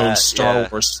to from those that, Star yeah.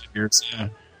 Wars figures. Yeah.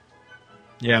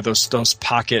 Yeah, those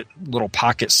little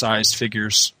pocket sized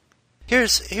figures.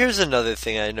 Here's another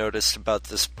thing I noticed about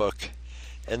this book,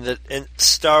 and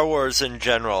Star Wars in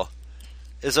general,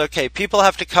 is okay. People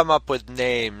have to come up with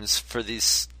names for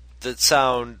these that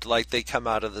sound like they come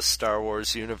out of the Star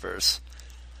Wars universe.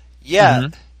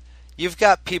 Yet, you've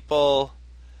got people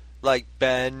like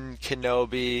Ben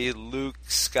Kenobi, Luke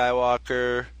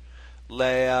Skywalker,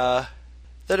 Leia,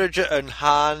 that are and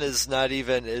Han is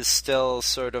still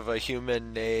sort of a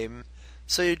human name.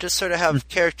 So you just sort of have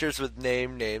characters with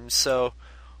names. So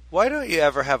why don't you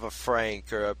ever have a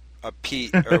Frank or a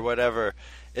Pete or whatever.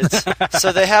 It's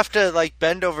so they have to like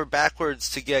bend over backwards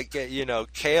to get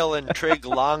Kale and Trig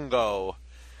Longo,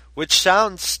 which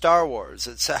sounds Star Wars.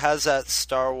 It has that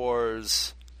Star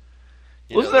Wars.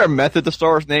 Wasn't there a method to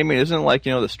Star Wars naming? Isn't it like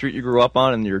the street you grew up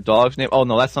on and your dog's name? Oh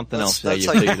no, that's something else. That's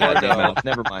yeah, like you figured that name out.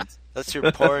 Never mind. That's your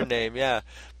porn name, yeah.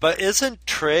 But isn't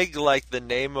Trig like the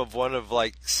name of one of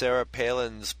like Sarah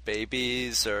Palin's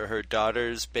babies or her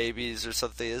daughter's babies or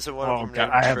something? Isn't one of them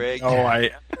named Trig?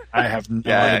 I have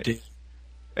no idea.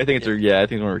 I think it's I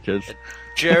think it's one of her kids.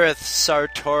 Jareth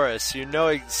Sartoris. You know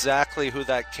exactly who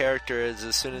that character is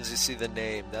as soon as you see the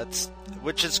name.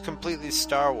 Which is completely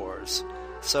Star Wars.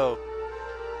 So,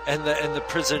 and the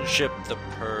prison ship, the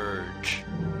Purge,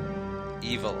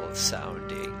 evil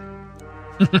sounding.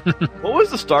 What was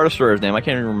the Star Destroyer's name? I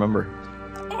can't even remember.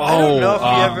 I don't know if you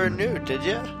ever knew. Did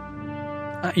you?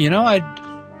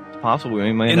 Possibly.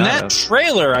 In that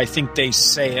trailer, I think they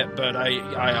say it, but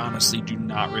I honestly do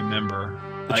not remember.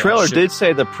 The trailer did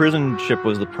say the prison ship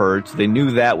was the Purge. So they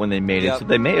knew that when they made it, so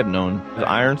they may have known. The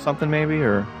Iron something, maybe,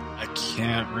 or I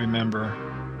can't remember.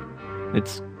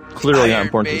 It's clearly not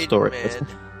important to the story.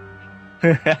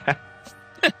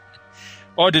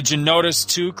 Oh, did you notice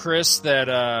too, Chris,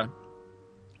 that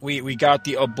we got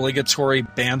the obligatory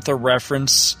Bantha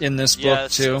reference in this book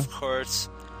too? Yes, of course.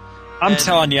 I'm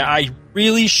telling you, I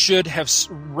really should have,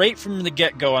 right from the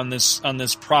get-go on this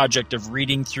project of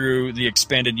reading through the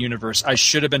expanded universe, I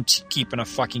should have been keeping a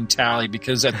fucking tally,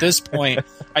 because at this point,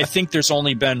 I think there's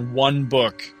only been one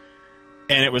book,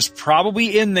 and it was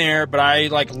probably in there, but I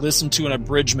listened to an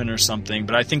abridgment or something,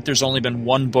 but I think there's only been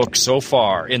one book so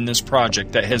far in this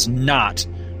project that has not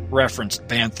referenced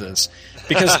Banthas.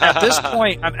 Because at this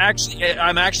point,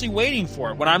 I'm actually waiting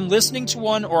for it. When I'm listening to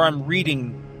one or I'm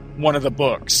reading one of the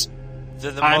books,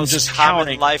 they're the most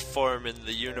common life form in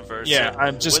the universe. Yeah,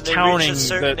 I'm just counting. When they reach a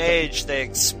certain age, they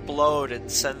explode and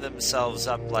send themselves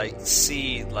up like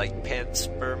seed, like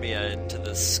panspermia into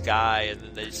the sky, and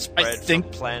then they spread from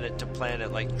planet to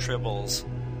planet like tribbles.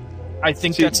 I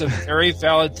think that's a very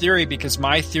valid theory, because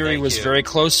my theory was very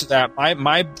close to that.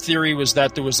 My theory was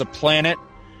that there was a planet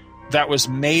that was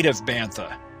made of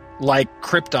Bantha, like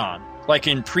Krypton. Like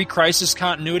in pre-Crisis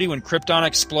continuity, when Krypton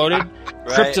exploded,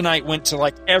 Kryptonite went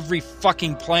to every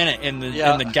fucking planet in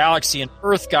the galaxy, and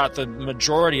Earth got the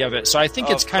majority of it. So I think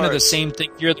it's kind of the same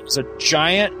thing here. There was a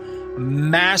giant,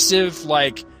 massive,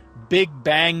 Big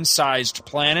Bang-sized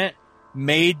planet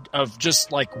made of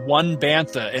just one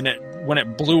Bantha, and when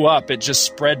it blew up, it just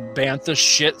spread Bantha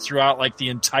shit throughout the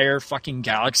entire fucking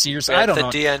galaxy or something. I don't know.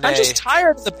 DNA. I'm just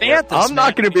tired of the Banthas. I'm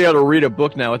not going to be able to read a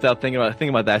book now without thinking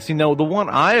about that. See, no, the one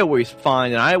I always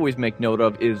find and I always make note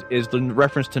of is the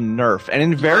reference to Nerf, and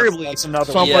invariably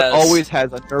someone always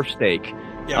has a Nerf stake.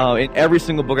 Yeah. In every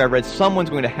single book I've read, someone's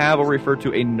going to have or refer to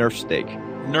a Nerf stake.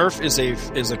 Nerf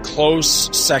is a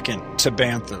close second to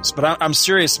Banthas, but I'm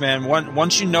serious, man.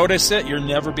 Once you notice it, you'll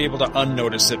never be able to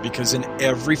unnotice it, because in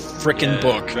every freaking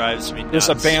book, it drives me nuts. There's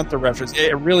a Bantha reference.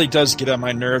 It really does get on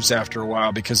my nerves after a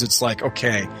while, because it's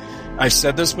okay, I've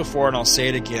said this before and I'll say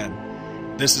it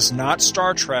again. This is not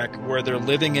Star Trek, where they're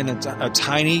living in a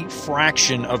tiny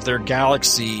fraction of their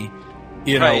galaxy,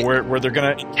 where they're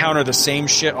going to encounter the same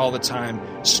shit all the time.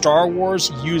 Star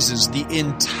Wars uses the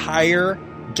entire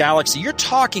galaxy. You're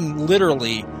talking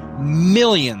literally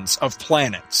millions of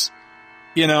planets.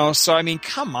 So I mean,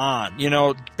 come on.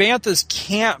 Banthas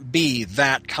can't be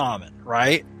that common,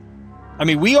 right? I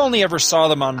mean, we only ever saw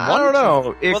them on one. I don't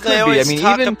know. It could be. I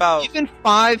mean, even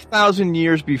 5,000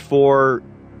 years before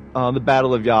the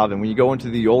Battle of Yavin, when you go into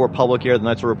the Old Republic era, the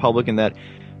Knights of the Republic, and that,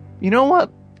 you know what?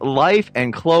 Life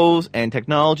and clothes and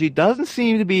technology doesn't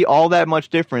seem to be all that much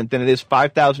different than it is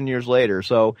 5,000 years later.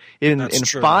 So in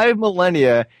 5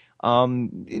 millennia,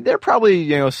 they're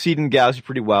probably, seeding galaxy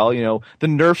pretty well. The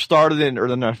Nerf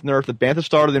the Bantha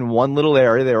started in one little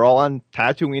area. They were all on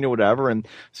Tatooine or whatever, and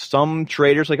some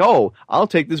traders I'll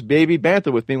take this baby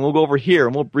Bantha with me, and we'll go over here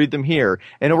and we'll breed them here.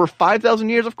 And over 5,000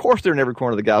 years, of course, they're in every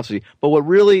corner of the galaxy. But what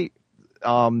really,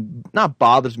 not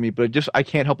bothers me, but I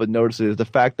can't help but notice is the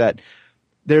fact that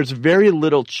there's very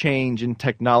little change in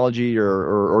technology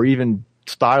or even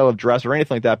style of dress or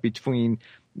anything like that between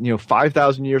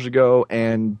 5,000 years ago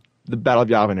and the Battle of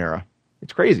Yavin era.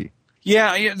 It's crazy.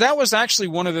 Yeah, that was actually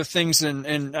one of the things,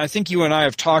 and I think you and I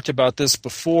have talked about this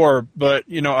before, but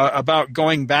about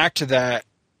going back to that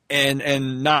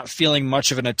and not feeling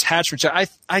much of an attachment.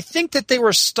 I think that they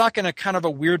were stuck in a kind of a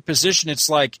weird position. It's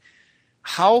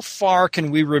how far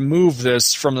can we remove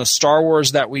this from the Star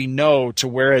Wars that we know to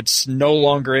where it's no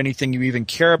longer anything you even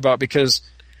care about? Because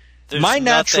there's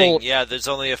there's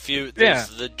only a few.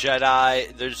 There's the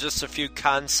Jedi. There's just a few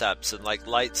concepts and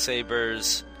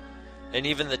lightsabers, and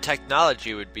even the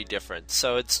technology would be different.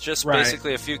 So it's just Right.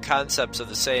 basically a few concepts are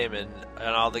the same, and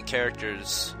all the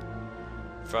characters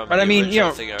from But the I mean, you original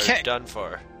know, thing are Ken- done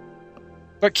for.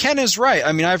 But Ken is right.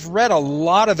 I mean, I've read a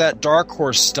lot of that Dark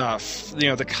Horse stuff. You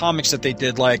know, the comics that they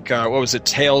did, like what was it,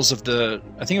 Tales of the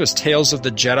Jedi. Tales of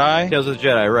the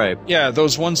Jedi, right? Yeah,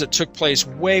 those ones that took place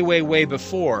way, way, way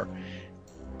before.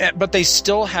 But they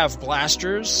still have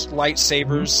blasters,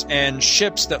 lightsabers, and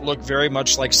ships that look very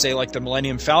much like, say, like the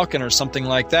Millennium Falcon or something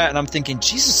like that. And I'm thinking,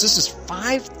 Jesus, this is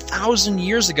 5,000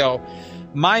 years ago.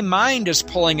 My mind is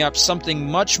pulling up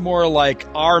something much more like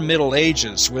our Middle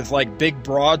Ages with like big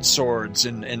broadswords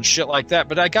and shit like that.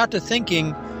 But I got to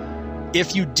thinking,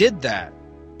 if you did that,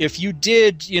 if you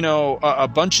did, you know, a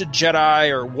bunch of Jedi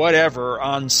or whatever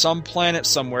on some planet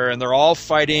somewhere, and they're all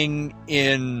fighting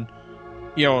in,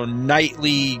 you know,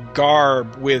 knightly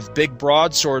garb with big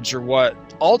broadswords or what,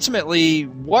 ultimately,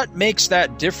 what makes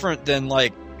that different than,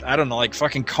 like, I don't know, like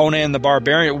fucking Conan the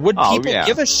Barbarian? Would people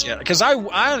give a shit? Because I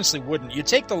honestly wouldn't. You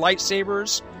take the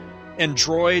lightsabers and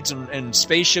droids and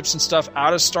spaceships and stuff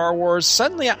out of Star Wars,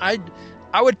 suddenly I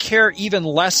would care even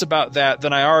less about that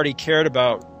than I already cared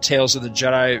about Tales of the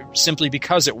Jedi, simply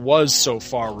because it was so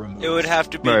far removed. It would have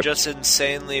to be Right. just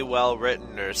insanely well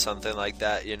written or something like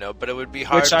that, you know. But it would be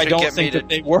hard Which I to don't get think me that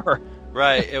they were.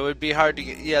 Right, it would be hard to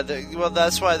get. Yeah, well,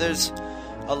 that's why there's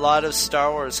a lot of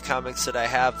Star Wars comics that I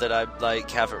have that I like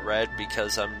haven't read,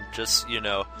 because I'm just, you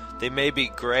know, they may be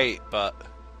great, but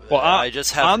I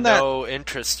just have no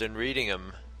interest in reading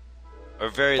them, or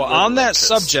very little on that interest.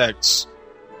 subject,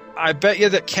 I bet you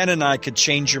that Ken and I could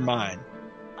change your mind.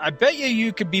 I bet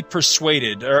you could be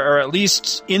persuaded, or at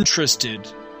least interested,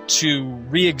 to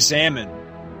re-examine,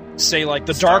 say, like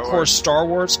the Dark Horse Star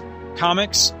Wars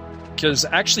comics, because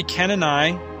actually Ken and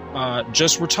I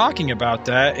just were talking about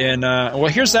that, and well,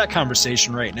 here's that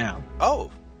conversation right now. Oh.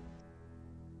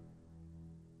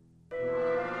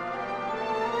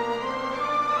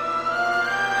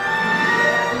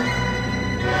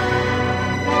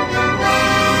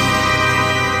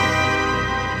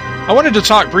 I wanted to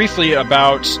talk briefly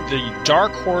about the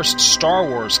Dark Horse Star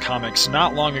Wars comics.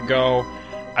 Not long ago,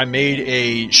 I made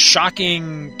a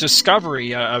shocking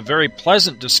discovery, a very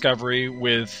pleasant discovery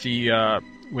with the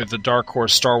Dark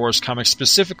Horse Star Wars comics,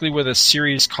 specifically with a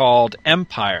series called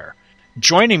Empire.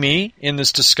 Joining me in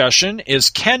this discussion is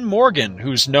Ken Morgan,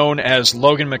 who's known as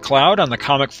Logan McLeod on the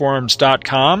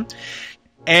comicforums.com,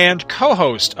 and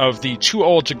co-host of the Too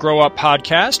Old to Grow Up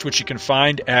podcast, which you can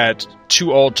find at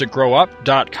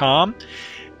toooldtogrowup.com.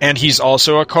 And he's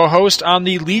also a co-host on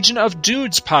the Legion of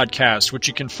Dudes podcast, which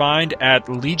you can find at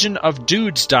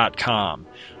legionofdudes.com.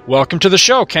 Welcome to the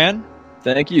show, Ken.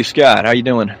 Thank you, Scott. How you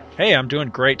doing? Hey, I'm doing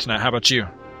great tonight. How about you?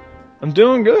 I'm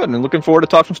doing good, and looking forward to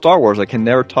talking some Star Wars. I can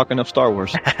never talk enough Star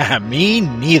Wars. Me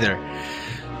neither.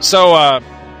 So,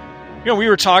 we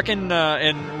were talking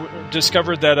and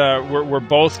discovered that we're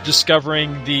both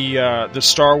discovering the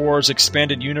Star Wars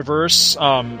expanded universe.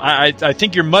 I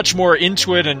think you're much more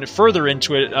into it and further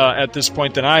into it at this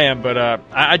point than I am, but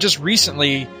I just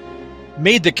recently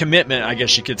made the commitment, I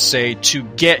guess you could say, to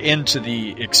get into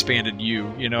the expanded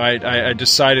U. You know, I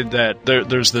decided that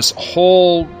there's this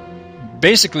whole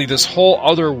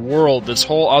other world, this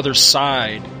whole other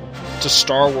side to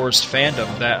Star Wars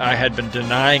fandom that I had been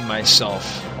denying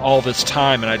myself all this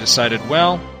time, and I decided,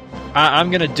 well,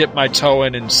 I'm going to dip my toe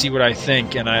in and see what I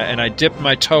think, and I dipped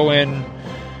my toe in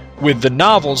with the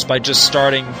novels by just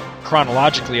starting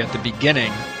chronologically at the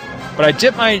beginning. But I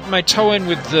dipped my toe in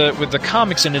with the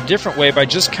comics in a different way by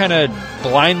just kind of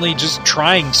blindly just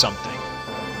trying something.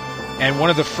 And one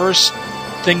of the first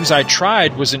things I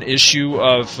tried was an issue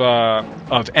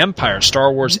of Empire,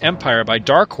 Star Wars Empire by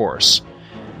Dark Horse.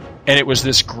 And it was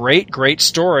this great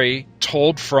story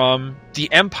told from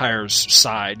the Empire's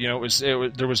side. You know,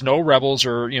 there was no rebels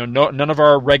or, you know, none of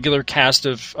our regular cast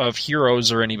of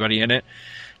heroes or anybody in it.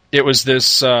 It was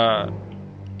this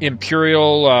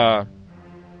Imperial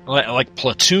like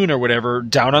platoon or whatever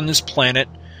down on this planet,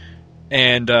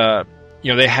 and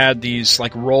they had these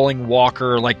like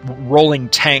rolling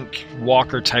tank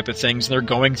walker type of things, and they're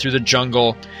going through the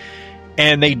jungle.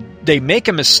 And they make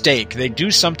a mistake. They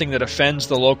do something that offends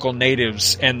the local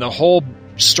natives, and the whole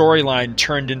storyline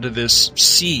turned into this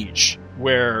siege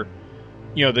where,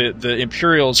 you know, the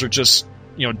Imperials are just,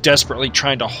 you know, desperately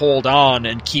trying to hold on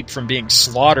and keep from being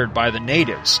slaughtered by the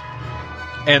natives.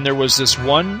 And there was this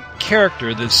one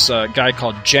character, this guy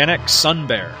called Janek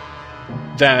Sunbear,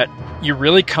 that you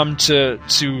really come to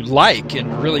like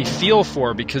and really feel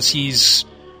for, because he's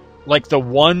like the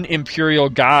one Imperial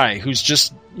guy who's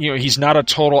just, you know, he's not a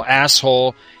total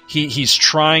asshole. He's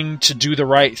trying to do the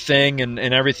right thing and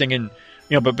everything. And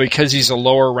but because he's a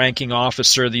lower ranking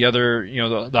officer, the other,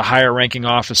 the higher ranking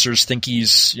officers think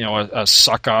he's, a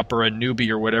suck up or a newbie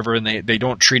or whatever, and they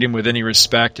don't treat him with any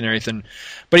respect and everything.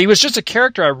 But he was just a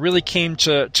character I really came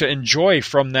to enjoy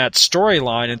from that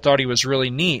storyline and thought he was really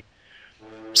neat.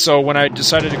 So when I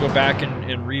decided to go back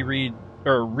and read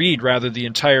the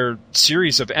entire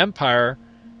series of Empire,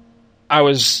 I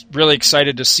was really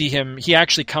excited to see him. He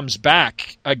actually comes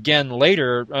back again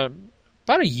later,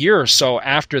 about a year or so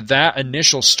after that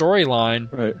initial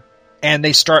storyline, right? And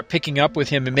they start picking up with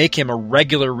him and make him a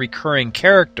regular recurring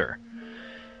character.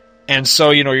 And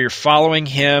so, you're following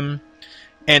him,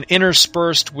 and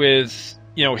interspersed with,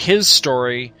 his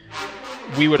story,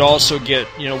 we would also get,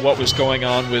 what was going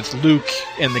on with Luke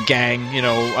and the gang,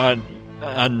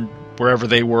 on wherever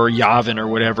they were, Yavin or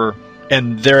whatever,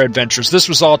 and their adventures. This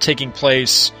was all taking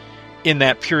place in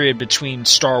that period between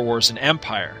Star Wars and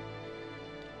Empire.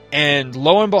 And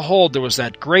lo and behold, there was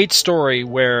that great story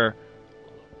where,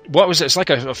 what was it? It's like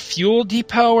a fuel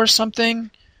depot or something?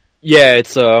 Yeah,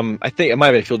 it's, I think it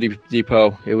might have been a fuel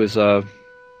depot. It was,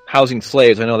 housing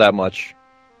slaves, I know that much.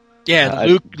 Yeah,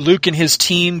 and Luke and his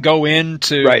team go in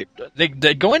to... Right. They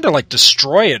go in to,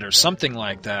 destroy it or something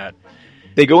like that.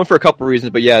 They go in for a couple of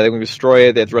reasons, but yeah, they're going to destroy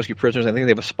it. They have to rescue prisoners. I think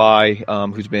they have a spy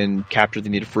who's been captured. They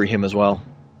need to free him as well.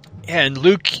 Yeah, and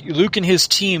Luke and his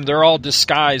team, they're all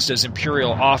disguised as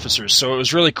Imperial officers. So it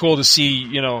was really cool to see,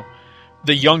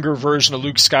 the younger version of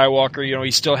Luke Skywalker.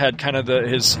 He still had kind of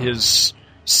his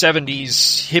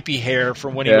 70s hippie hair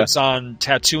from when he was on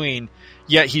Tatooine.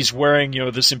 Yet he's wearing,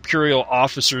 this Imperial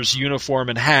officer's uniform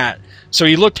and hat. So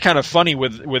he looked kind of funny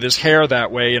with his hair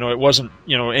that way. It wasn't,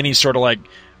 any sort of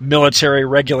military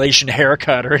regulation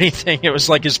haircut or anything. It was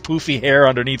like his poofy hair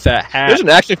underneath that hat. There's an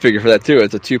action figure for that too.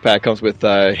 It's a 2-pack, comes with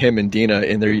him and Dina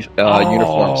in their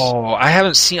uniforms. Oh, I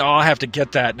haven't seen. Oh, I'll have to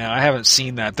get that now. I haven't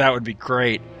seen that. That would be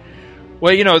great.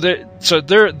 Well,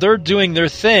 they're doing their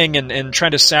thing and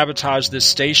trying to sabotage this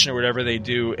station or whatever they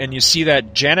do, and you see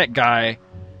that Janet guy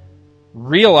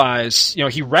realize,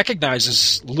 he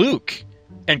recognizes Luke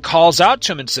and calls out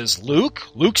to him and says, Luke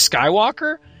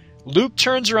Skywalker? Luke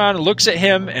turns around and looks at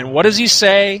him, and what does he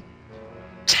say?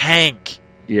 Tank.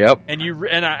 Yep.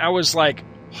 And I was like,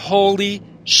 holy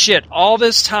shit, all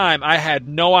this time I had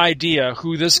no idea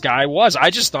who this guy was.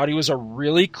 I just thought he was a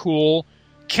really cool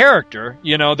character,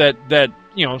 that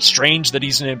strange that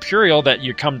he's an Imperial that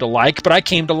you come to like, but I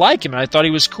came to like him, and I thought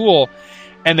he was cool.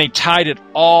 And they tied it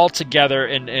all together,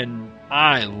 and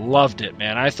I loved it,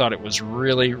 man. I thought it was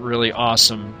really, really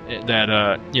awesome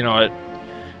that,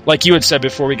 like you had said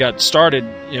before we got started,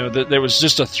 that there was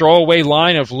just a throwaway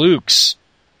line of Luke's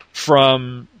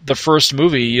from the first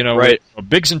movie, right. With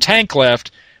Biggs and Tank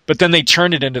left, but then they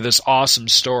turned it into this awesome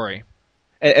story.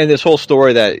 And this whole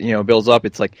story that, builds up,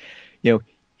 it's like,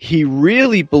 he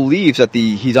really believes that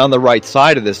he's on the right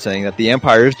side of this thing, that the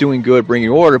Empire is doing good, bringing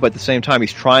order, but at the same time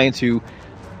he's trying to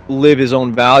live his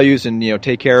own values and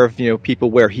take care of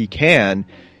people where he can.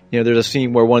 There's a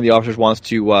scene where one of the officers wants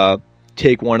to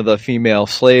take one of the female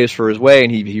slaves for his way,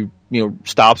 and he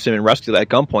stops him and rescues at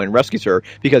gunpoint and rescues her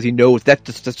because he knows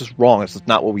that's just wrong. That's just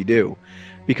not what we do,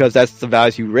 because that's the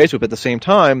values he was raised with. But at the same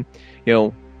time,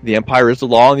 the Empire is the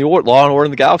law and order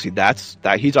in the galaxy.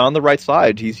 That he's on the right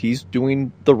side. He's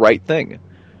doing the right thing.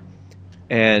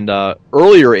 And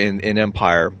earlier in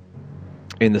Empire,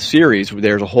 in the series,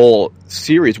 there's a whole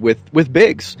series with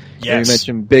Biggs. Yes. And you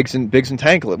mentioned Biggs and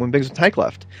Tank when Biggs and Tank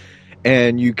left.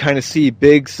 And you kind of see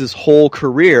Biggs' whole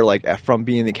career, from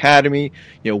being in the academy,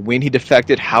 when he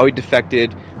defected, how he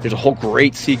defected. There's a whole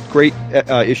great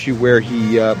issue where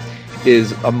he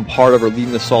is part of or leading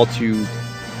the assault to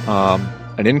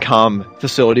an Incom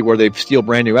facility where they steal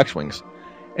brand new X-Wings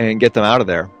and get them out of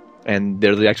there. And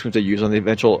they're the X-Wings they use on the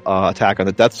eventual attack on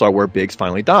the Death Star where Biggs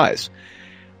finally dies.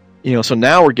 So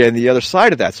now we're getting the other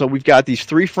side of that. So we've got these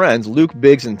three friends, Luke,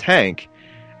 Biggs, and Tank.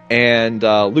 And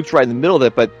Luke's right in the middle of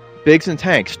it, but Biggs and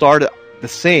Tank started the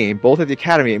same, both at the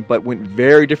Academy, but went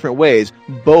very different ways,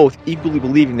 both equally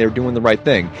believing they were doing the right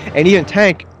thing. And even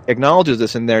Tank acknowledges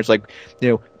this in there. It's like,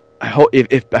 I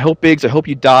hope Biggs, I hope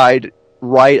you died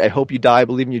right. I hope you died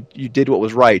believing you did what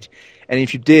was right. And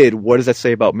if you did, what does that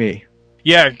say about me?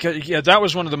 Yeah, that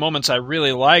was one of the moments I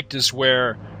really liked, is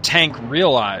where Tank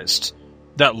realized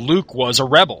that Luke was a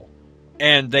rebel.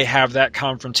 And they have that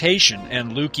confrontation,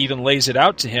 and Luke even lays it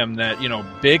out to him that,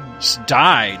 Biggs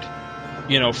died,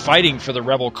 fighting for the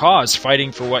rebel cause,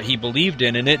 fighting for what he believed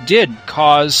in, and it did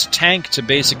cause Tank to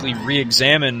basically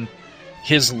re-examine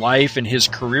his life and his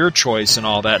career choice and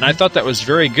all that. And I thought that was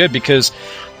very good because,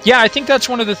 I think that's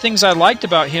one of the things I liked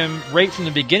about him right from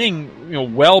the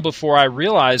beginning, well before I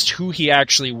realized who he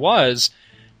actually was.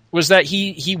 was that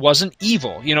he wasn't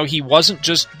evil. You know, he wasn't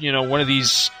just, you know, one of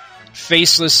these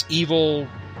faceless evil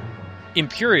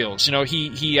Imperials. You know,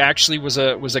 he actually was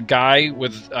a guy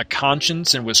with a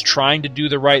conscience and was trying to do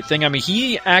the right thing. I mean,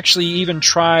 he actually even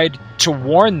tried to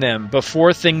warn them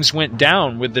before things went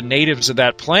down with the natives of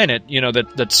that planet, you know,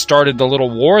 that started the little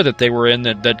war that they were in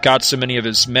that got so many of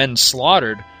his men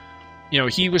slaughtered. You know,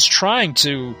 he was trying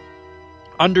to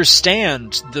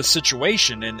understand the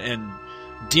situation and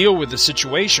deal with the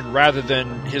situation rather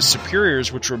than his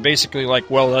superiors, which were basically like,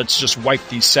 well, let's just wipe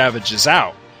these savages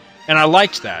out. And I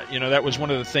liked that. You know, that was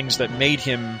one of the things that made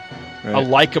him a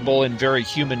likable and very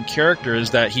human character,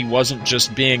 is that he wasn't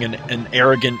just being an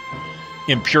arrogant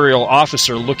imperial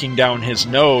officer looking down his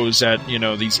nose at, you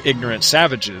know, these ignorant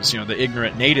savages, you know, the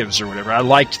ignorant natives or whatever. I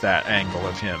liked that angle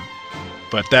of him.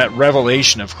 But that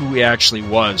revelation of who he actually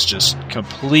was just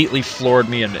completely floored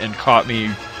me and caught me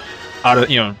out of,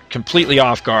 you know, completely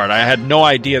off guard. I had no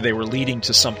idea they were leading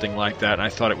to something like that, and I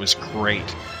thought it was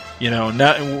great. You know,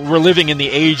 we're living in the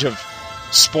age of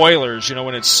spoilers, you know,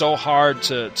 when it's so hard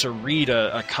to read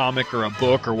a comic or a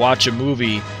book or watch a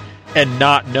movie and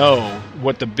not know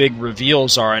what the big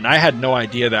reveals are, and I had no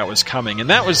idea that was coming. And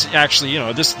that was actually, you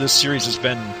know, this series has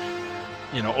been,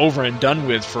 you know, over and done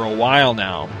with for a while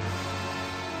now.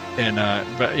 And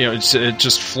but you know, it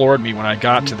just floored me when I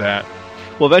got to that.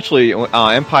 Well, eventually,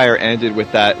 Empire ended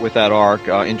with that arc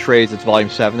in trades. It's Volume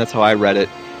 7. That's how I read it.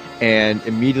 And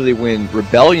immediately when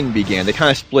Rebellion began, they kind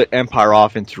of split Empire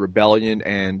off into Rebellion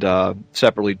and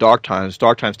separately Dark Times.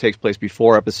 Dark Times takes place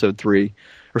before Episode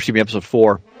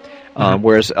 4,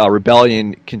 whereas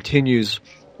Rebellion continues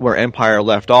where Empire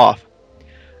left off.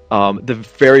 The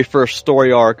very first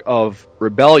story arc of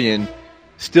Rebellion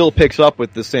still picks up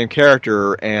with the same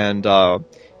character, and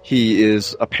he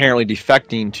is apparently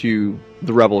defecting to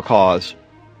the rebel cause.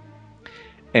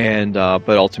 And but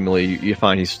ultimately, you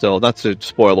find he's still, not to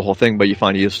spoil the whole thing, but you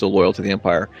find he is still loyal to the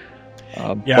Empire.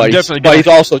 But he's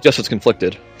also just as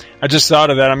conflicted. I just thought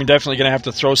of that. I'm definitely going to have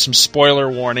to throw some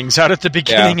spoiler warnings out at the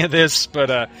beginning of this.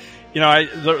 But you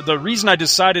know, the reason I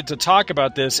decided to talk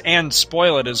about this and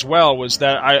spoil it as well was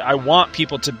that I want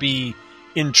people to be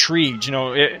intrigued. You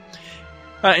know,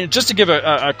 just to give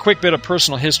a quick bit of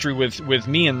personal history with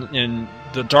me in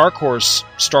the Dark Horse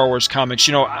Star Wars comics,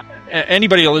 you know,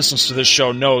 anybody who listens to this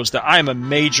show knows that I'm a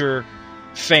major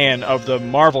fan of the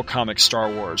Marvel Comics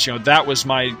Star Wars. You know, that was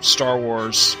my Star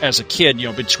Wars as a kid. You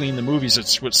know, between the movies,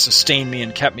 it's what sustained me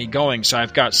and kept me going. So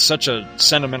I've got such a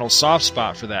sentimental soft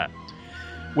spot for that.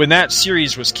 When that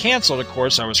series was canceled, of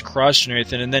course, I was crushed and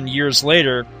everything. And then years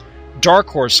later, Dark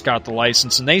Horse got the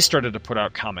license and they started to put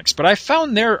out comics. But I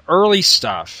found their early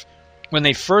stuff, when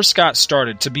they first got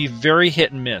started, to be very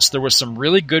hit and miss. There were some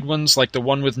really good ones, like the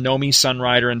one with Nomi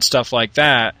Sunrider and stuff like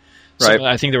that. Right.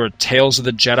 I think there were Tales of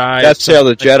the Jedi. That's Tales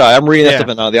of the Jedi. I'm reading that stuff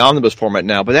in the omnibus format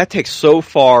now, but that takes so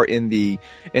far in the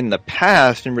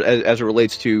past, as it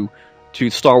relates to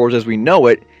Star Wars as we know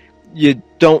it. You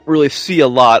don't really see a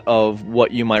lot of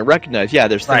what you might recognize. Yeah,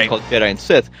 there's things called Jedi and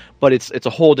Sith, but it's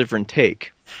a whole different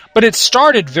take. But it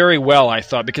started very well, I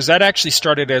thought, because that actually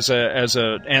started as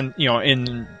a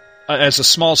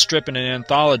small strip in an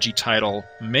anthology title.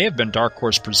 It may have been Dark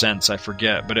Horse Presents, I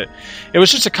forget, but it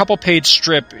was just a couple-page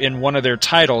strip in one of their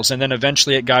titles, and then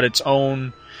eventually it got its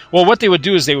own. Well, what they would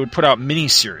do is they would put out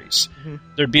miniseries. Mm-hmm.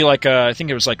 There'd be I think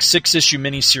it was 6-issue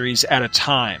miniseries at a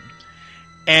time,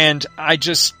 and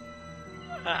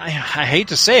I hate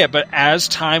to say it, but as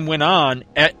time went on,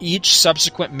 each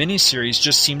subsequent miniseries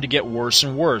just seemed to get worse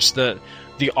and worse. The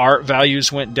art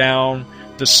values went down.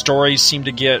 The stories seemed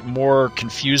to get more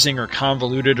confusing or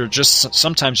convoluted or just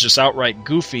sometimes just outright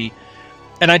goofy.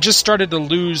 And I just started to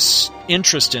lose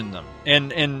interest in them.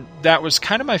 And that was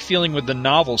kind of my feeling with the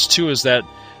novels, too, is that,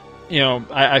 you know,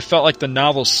 I felt like the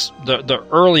novels, the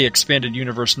early Expanded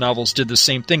Universe novels did the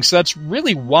same thing. So that's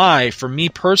really why, for me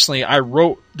personally, I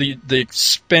wrote the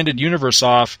Expanded Universe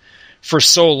off for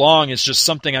so long. It's just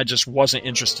something I just wasn't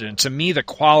interested in. To me, the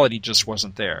quality just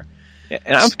wasn't there.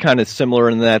 And I'm kind of similar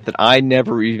in that I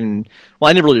never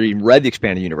really even read the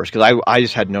Expanded Universe because I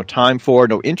just had no time for it,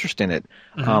 no interest in it.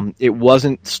 Mm-hmm. It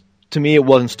wasn't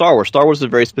Star Wars. Star Wars is a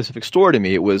very specific story to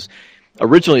me.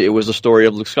 Originally, it was a story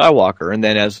of Luke Skywalker, and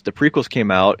then as the prequels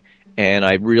came out, and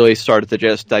I really started to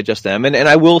digest them, and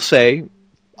I will say,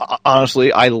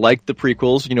 honestly, I like the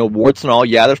prequels, you know, warts and all,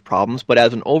 yeah, there's problems, but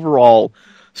as an overall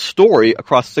story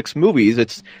across 6 movies,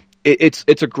 it's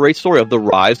a great story of the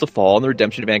rise, the fall, and the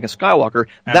redemption of Anakin Skywalker.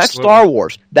 Absolutely. That's Star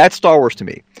Wars. That's Star Wars to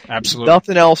me. Absolutely.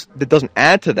 Nothing else that doesn't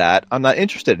add to that, I'm not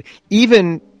interested.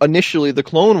 Even initially, the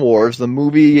Clone Wars, the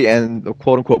movie and the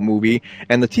quote-unquote movie,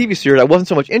 and the TV series, I wasn't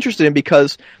so much interested in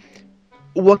because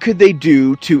what could they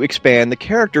do to expand the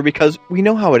character? Because we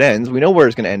know how it ends. We know where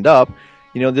it's going to end up.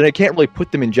 Then I can't really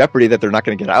put them in jeopardy that they're not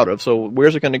going to get out of. So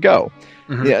where's it going to go?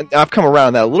 Mm-hmm. Yeah, I've come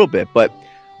around that a little bit, but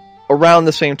around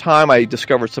the same time, I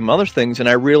discovered some other things, and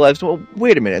I realized, well,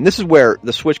 wait a minute. And this is where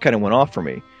the switch kind of went off for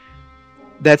me.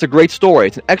 That's a great story.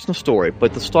 It's an excellent story,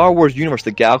 but the Star Wars universe,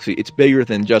 the galaxy, it's bigger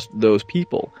than just those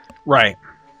people. Right.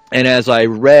 And as I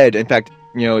read, in fact,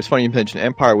 it's funny you mentioned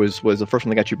Empire was the first one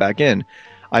that got you back in.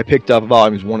 I picked up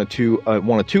volumes 1 and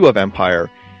 2 of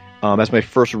Empire as my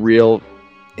first real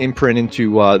imprint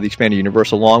into the expanded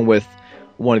universe, along with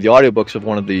one of the audiobooks of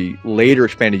one of the later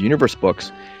expanded universe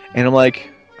books. And I'm like,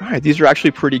 all right, these are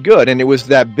actually pretty good. And it was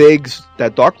that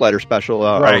Darklighter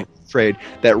special trade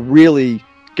that really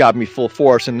got me full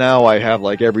force. And now I have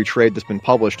like every trade that's been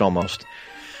published almost.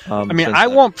 I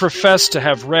won't profess to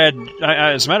have read.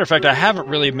 As a matter of fact, I haven't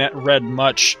really read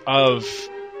much of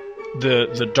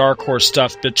the Dark Horse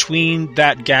stuff between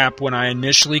that gap when I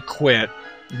initially quit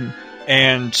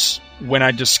and when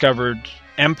I discovered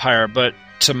Empire. But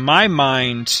to my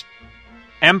mind,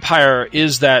 Empire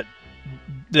is that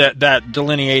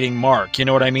delineating mark. You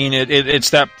know what I mean? It's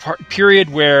that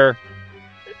period where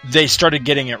they started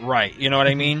getting it right. You know what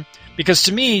I mean? Because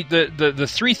to me, the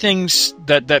three things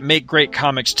that make great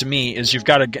comics to me is you've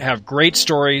got to have great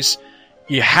stories,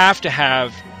 you have to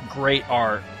have great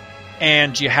art,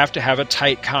 and you have to have a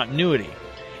tight continuity.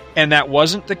 And that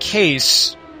wasn't the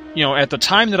case, at the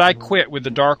time that I quit with the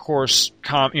Dark Horse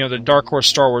the Dark Horse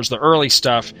Star Wars, the early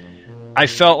stuff. I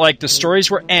felt like the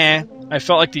stories were I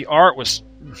felt like the art was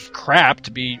crap,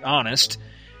 to be honest.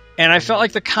 And I felt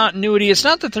like the continuity, it's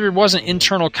not that there wasn't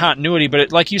internal continuity,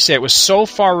 but like you say, it was so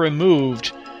far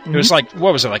removed. It was like,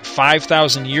 what was it, like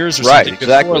 5,000 years or something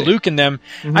before Luke and them.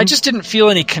 I just didn't feel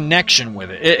any connection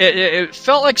with it. It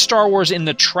felt like Star Wars in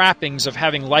the trappings of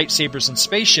having lightsabers and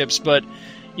spaceships, but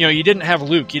you didn't have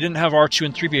Luke, you didn't have R2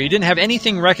 and 3PO, you didn't have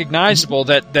anything recognizable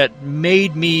that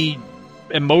made me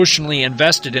emotionally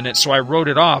invested in it, so I wrote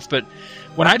it off. But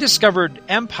when I discovered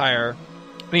Empire,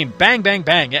 bang, bang,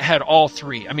 bang, it had all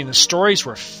three. The stories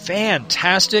were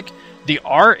fantastic, the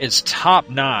art is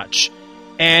top-notch,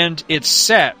 and it's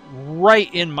set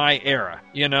right in my era.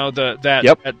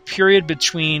 That period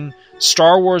between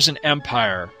Star Wars and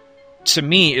Empire, to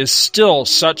me, is still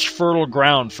such fertile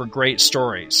ground for great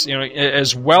stories.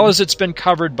 As well as it's been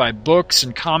covered by books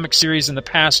and comic series in the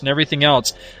past and everything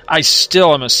else, I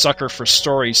still am a sucker for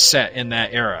stories set in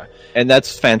that era. And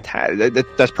that's fantastic.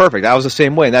 That's perfect. I was the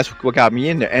same way, and that's what got me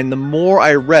in there. And the more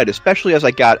I read, especially as I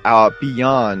got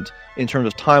beyond, in terms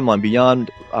of timeline,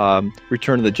 beyond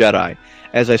Return of the Jedi,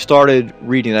 as I started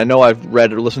reading, I know I've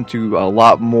read or listened to a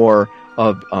lot more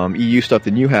of EU stuff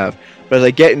than you have, but as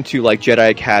I get into like Jedi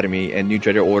Academy and New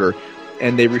Jedi Order,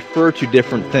 and they refer to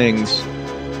different things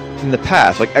in the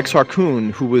past, like Exar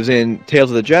Kun, who was in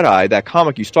Tales of the Jedi, that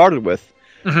comic you started with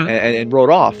and wrote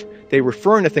off, they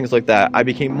referring to things like that, I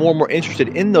became more and more interested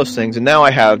in those things, and now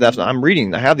I have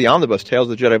the omnibus Tales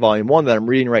of the Jedi Volume 1 that I'm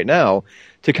reading right now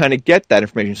to kind of get that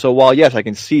information. So while, yes, I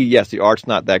can see, yes, the art's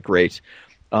not that great,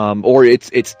 or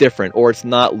it's different, or it's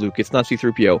not Luke, it's not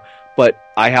C-3PO, but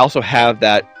I also have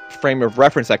that frame of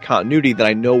reference, that continuity, that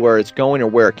I know where it's going or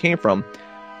where it came from.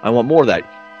 I want more of that.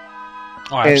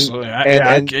 Oh, absolutely.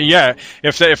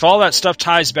 If all that stuff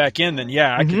ties back in, then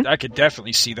I could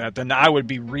definitely see that. Then I would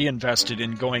be reinvested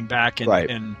in going back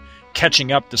and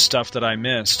catching up the stuff that I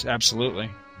missed. Absolutely.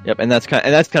 Yep, and that's kind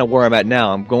of where I'm at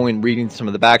now. I'm reading some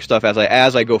of the back stuff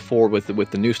as I go forward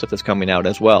with the new stuff that's coming out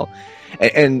as well.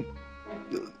 And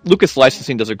Lucas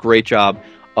Licensing does a great job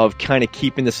of kind of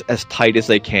keeping this as tight as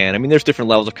they can. There's different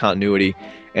levels of continuity,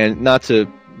 and not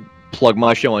to plug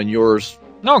my show on yours.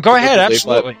 No, go ahead,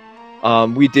 absolutely.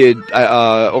 We did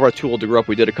over at Too Old to Grow Up.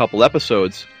 We did a couple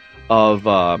episodes of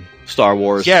Star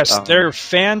Wars. Yes, they're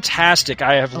fantastic.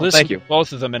 I have listened to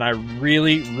both of them, and I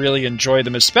really, really enjoy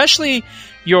them. Especially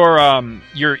your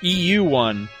EU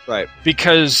one, right?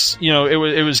 Because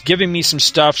it was giving me some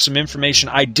stuff, some information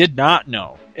I did not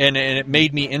know, and it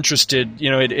made me interested.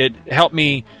 It helped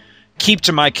me keep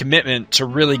to my commitment to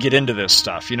really get into this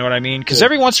stuff. You know what I mean? Because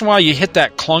every once in a while you hit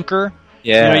that clunker.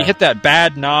 Yeah. You hit that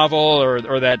bad novel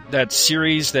or that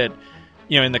series that,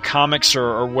 in the comics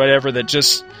or whatever that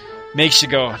just makes you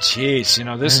go, geez,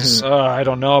 this is, I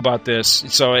don't know about this.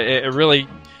 So it really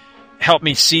helped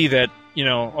me see that,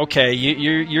 okay,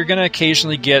 you're going to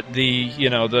occasionally get the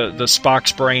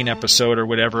Spock's brain episode or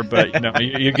whatever, but,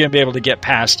 you're going to be able to get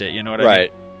past it. You know what I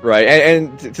mean? Right.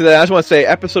 And to that, I just want to say,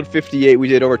 episode 58 we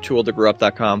did over at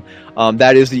TooOldToGrowUp.com.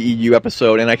 That is the EU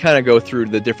episode, and I kind of go through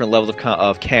the different levels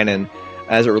of canon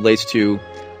as it relates to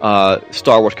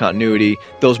Star Wars continuity.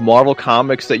 Those Marvel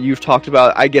comics that you've talked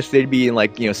about, I guess they'd be in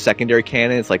like, secondary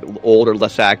canon. It's like old or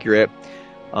less accurate.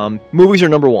 Movies are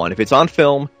number one. If it's on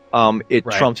film, it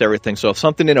trumps everything. So if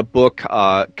something in a book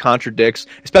contradicts,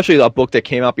 especially a book that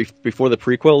came out before the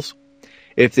prequels,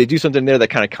 if they do something there that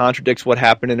kind of contradicts what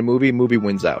happened in a movie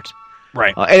wins out.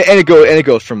 Right. And it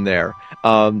goes from there.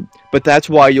 But that's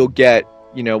why you'll get,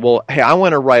 hey, I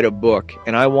want to write a book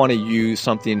and I want to use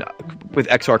something with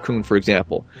Exar Kun, for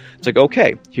example. It's like,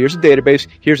 okay, here's a database.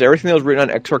 Here's everything that was written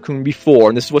on Exar Kun before,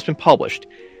 and this is what's been published.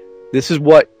 This is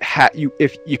what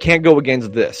if you can't go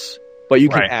against this, but you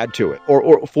can add to it,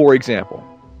 or for example.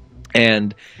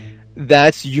 And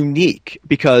that's unique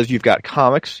because you've got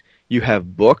comics, you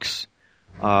have books,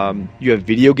 you have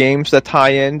video games that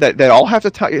tie in, that all have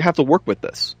to work with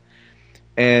this.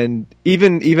 And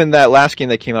even that last game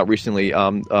that came out recently,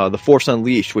 The Force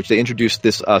Unleashed, which they introduced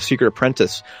this secret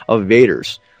apprentice of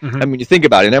Vader's. Mm-hmm. I mean, you think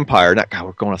about it, in Empire,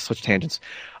 we're going on such tangents.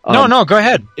 No, go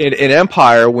ahead. In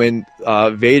Empire, when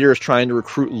Vader is trying to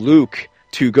recruit Luke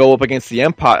to go up against the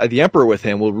Emperor with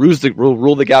him, will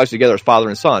rule the galaxy together as father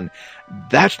and son.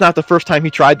 That's not the first time he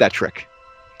tried that trick.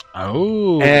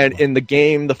 Oh. And in the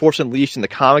game, The Force Unleashed, and the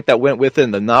comic that went with it,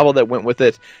 and the novel that went with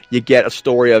it, you get a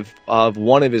story of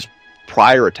one of his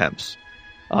prior attempts,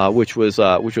 which was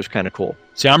kind of cool.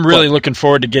 See, I'm really looking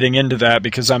forward to getting into that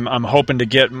because I'm hoping to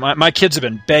get my kids have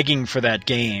been begging for that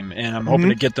game, and I'm hoping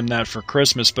to get them that for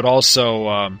Christmas. But also,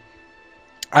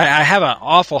 I have an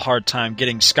awful hard time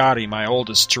getting Scotty, my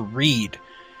oldest, to read.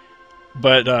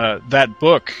 But that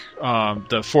book,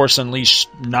 the Force Unleashed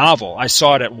novel, I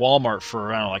saw it at Walmart for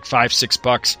around like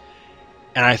 $5-6,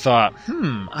 and I thought,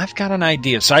 I've got an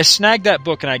idea. So I snagged that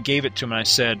book and I gave it to him, and I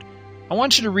said, I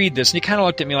want you to read this. And he kind of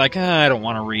looked at me like, I don't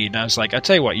want to read. And I was like, I'll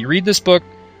tell you what, you read this book,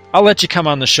 I'll let you come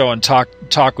on the show and talk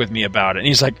with me about it. And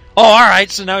he's like, oh, all right.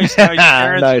 So now he's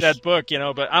parents nice. That book,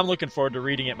 but I'm looking forward to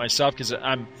reading it myself because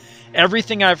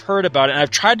everything I've heard about it, and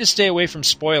I've tried to stay away from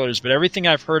spoilers, but everything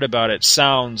I've heard about it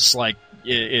sounds like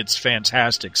it's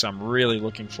fantastic. So I'm really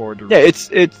looking forward to reading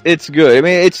it. Yeah, it's good. I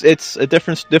mean, it's a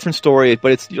different story,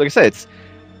 but it's, like I said, it's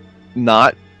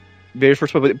not Vader's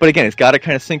first book, but again, it's got to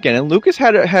kind of sink in. And Lucas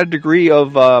had a degree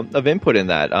of input in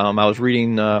that. I was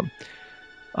reading,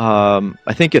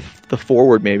 I think if the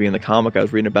forward maybe in the comic I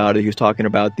was reading about it, he was talking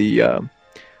about the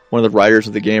one of the writers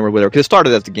of the game or whatever, because it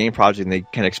started as the game project and they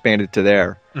kind of expanded to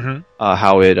there,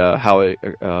 how it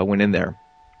went in there.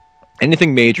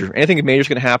 Anything major is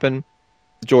going to happen,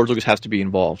 George Lucas has to be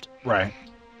involved. Right.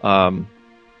 So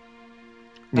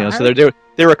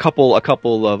there are a couple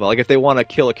of like if they want to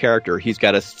kill a character, he's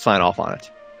got to sign off on it.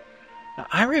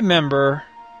 I remember.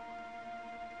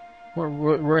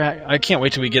 I can't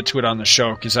wait till we get to it on the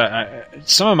show because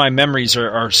some of my memories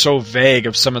are so vague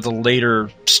of some of the later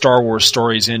Star Wars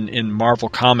stories in Marvel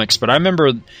Comics. But I remember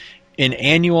I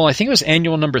think it was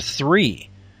annual number 3,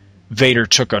 Vader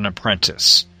took an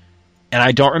apprentice. And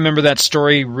I don't remember that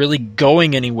story really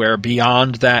going anywhere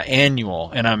beyond that annual.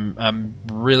 And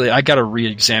I got to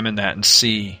re-examine that and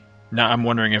see. Now I'm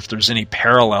wondering if there's any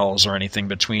parallels or anything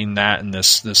between that and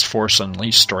this Force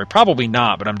Unleashed story. Probably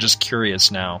not, but I'm just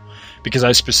curious now because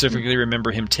I specifically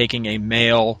remember him taking a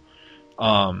male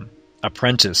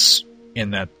apprentice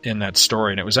in that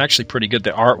story, and it was actually pretty good.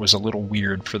 The art was a little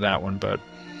weird for that one, but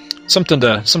something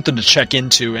to check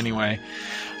into anyway.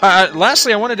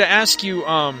 Lastly, I wanted to ask you.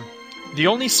 The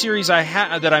only series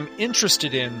that I'm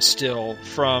interested in still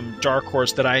from Dark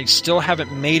Horse that I still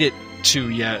haven't made it to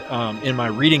yet in my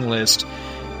reading list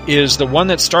is the one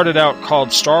that started out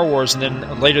called Star Wars, and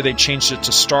then later they changed it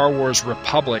to Star Wars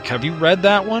Republic. Have you read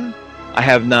that one? I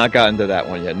have not gotten to that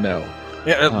one yet, no.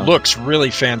 Yeah, it looks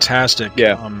really fantastic.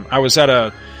 Yeah. I was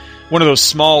at one of those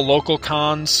small local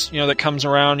cons, that comes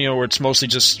around, where it's mostly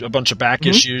just a bunch of back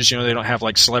issues. They don't have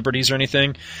like celebrities or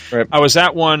anything. Right. I was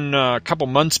at one a couple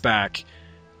months back,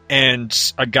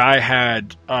 and a guy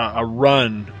had a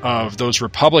run of those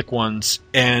Republic ones,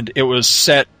 and it was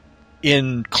set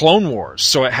in Clone Wars,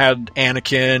 so it had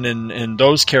Anakin and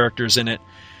those characters in it.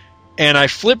 And I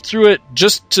flipped through it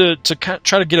just to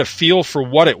try to get a feel for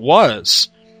what it was,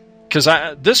 because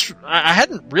I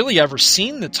hadn't really ever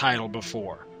seen the title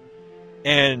before.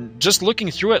 And just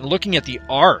looking through it and looking at the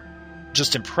art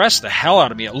just impressed the hell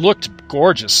out of me. It looked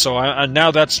gorgeous. So now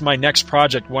that's my next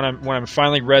project when I'm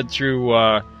finally read through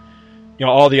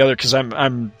all the other, because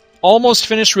I'm almost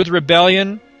finished with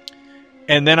Rebellion,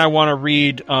 and then I want to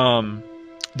read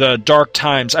the Dark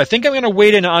Times. I think I'm going to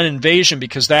wait on Invasion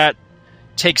because that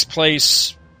takes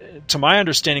place, to my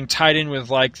understanding, tied in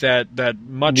with like that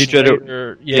much New Jedi,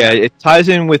 later. Yeah, it ties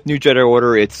in with New Jedi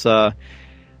Order. It's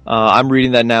I'm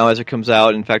reading that now as it comes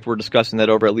out. In fact, we're discussing that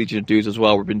over at Legion of Dudes as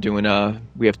well. We've been doing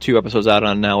we have 2 episodes out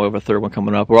on now. We have a 3rd one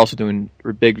coming up. We're also doing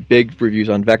big reviews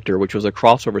on Vector, which was a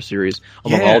crossover series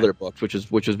among all their books, which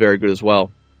is very good as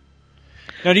well.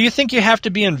 Now, do you think you have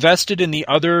to be invested in the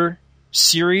other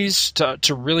series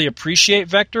to really appreciate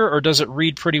Vector, or does it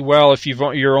read pretty well if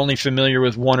you're only familiar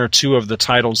with 1 or 2 of the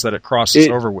titles that it crosses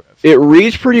over with? It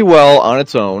reads pretty well on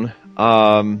its own.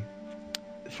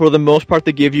 For the most part,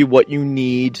 they give you what you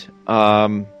need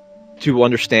to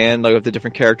understand like the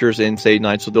different characters in, say,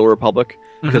 Knights of the Old Republic,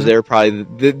 because they're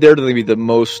probably they're going to be the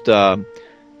most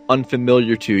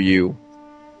unfamiliar to you.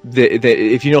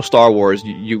 If you know Star Wars,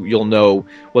 you'll know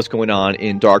what's going on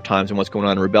in Dark Times and what's going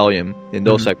on in Rebellion in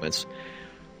those segments.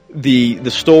 The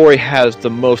story has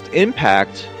the most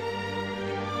impact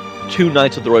to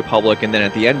Knights of the Republic, and then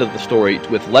at the end of the story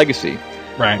with Legacy.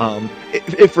 Right.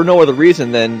 If for no other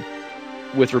reason than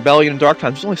with Rebellion and Dark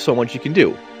Times, there's only so much you can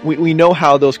do. We know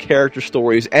how those character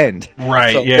stories end.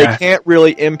 Right, so yeah. They can't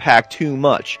really impact too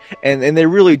much. And they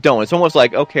really don't. It's almost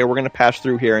like, okay, we're going to pass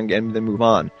through here and then move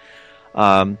on.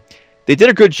 They did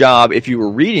a good job, if you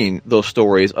were reading those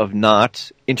stories, of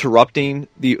not interrupting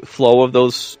the flow of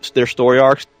their story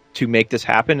arcs to make this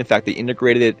happen. In fact, they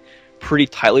integrated it pretty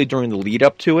tightly during the lead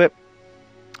up to it,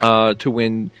 to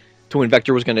when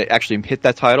Vector was going to actually hit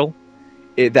that title.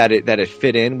 That it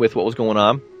fit in with what was going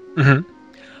on.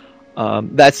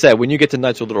 That said, when you get to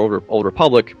Knights of the Old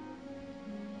Republic,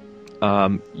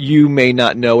 you may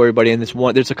not know everybody in this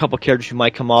one. There's a couple characters who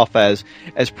might come off as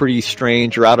pretty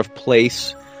strange or out of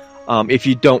place if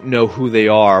you don't know who they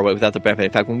are without the benefit.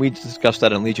 In fact, when we discussed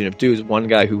that on Legion of Dudes, one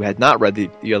guy who had not read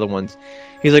the other ones,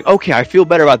 he's like, okay, I feel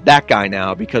better about that guy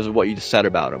now because of what you just said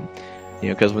about him.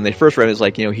 Because when they first read it, it's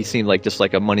like, he seemed like just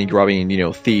like a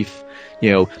money-grubbing, thief.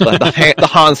 Like the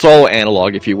Han Solo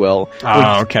analog, if you will.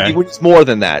 Oh, okay. It's more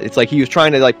than that. It's like he was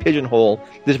trying to like pigeonhole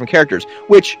the different characters.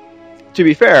 Which, to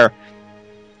be fair,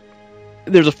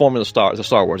 there's a formula of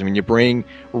Star Wars. I mean, you bring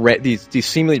these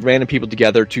seemingly random people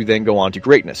together to then go on to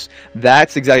greatness.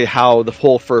 That's exactly how the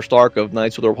whole first arc of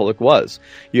Knights of the Republic was.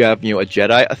 You have a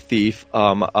Jedi, a thief,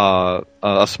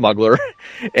 a smuggler,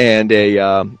 and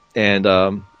a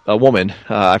woman.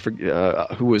 I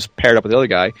forget who was paired up with the other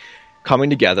guy.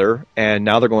 Coming together, and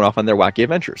now they're going off on their wacky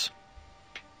adventures.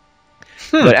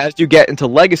 But as you get into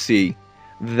Legacy,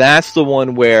 that's the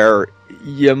one where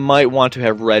you might want to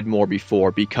have read more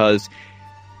before, because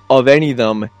of any of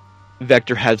them,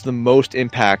 Vector has the most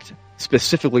impact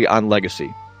specifically on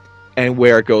Legacy, and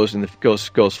where it goes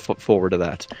goes forward to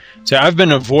that. So I've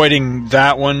been avoiding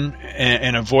that one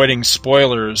and avoiding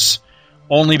spoilers,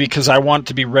 only because I want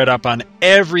to be read up on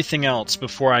everything else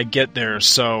before I get there.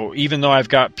 So even though I've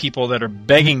got people that are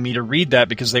begging me to read that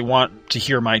because they want to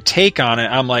hear my take on it,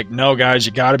 I'm like, no, guys,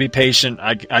 you got to be patient.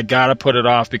 I got to put it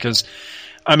off because,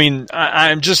 I mean,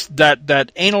 I'm just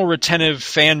that anal retentive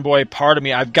fanboy part of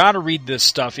me. I've got to read this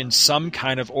stuff in some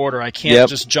kind of order. I can't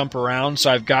just jump around, so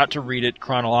I've got to read it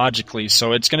chronologically.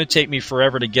 So it's going to take me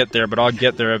forever to get there, but I'll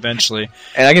get there eventually.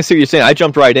 And I can see what you're saying. I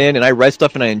jumped right in, and I read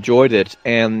stuff, and I enjoyed it,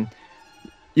 and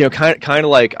kind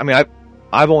of like, I mean,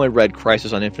 I've only read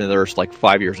Crisis on Infinite Earths like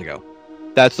 5 years ago.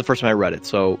 That's the first time I read it,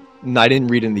 so I didn't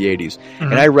read it in the 80s.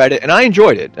 And I read it, and I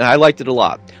enjoyed it, and I liked it a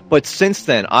lot. But since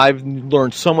then, I've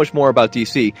learned so much more about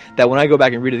DC that when I go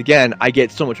back and read it again, I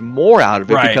get so much more out of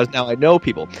it because now I know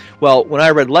people. Well, when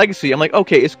I read Legacy, I'm like,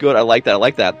 okay, it's good, I like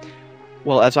that.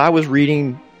 Well, as I was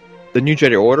reading the New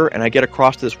Jedi Order, and I get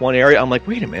across to this one area, I'm like,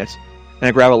 wait a minute. And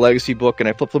I grab a Legacy book, and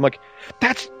I flip them, like,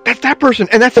 that's that person,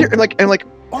 and that's here, and like,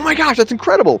 oh my gosh, that's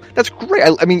incredible. That's great.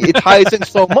 I mean, it ties in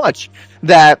so much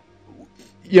that,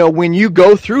 when you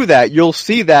go through that, you'll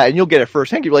see that and you'll get it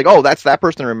firsthand. You're like, oh, that's that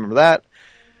person. I remember that.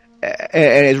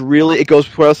 And it goes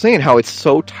to what I was saying, how it's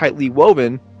so tightly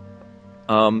woven,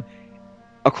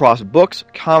 across books,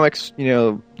 comics,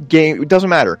 game. It doesn't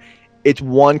matter. It's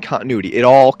one continuity. It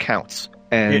all counts.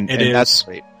 And that's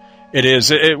great. It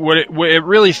is. It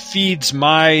really feeds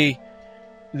my...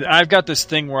 I've got this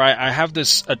thing where I have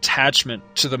this attachment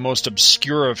to the most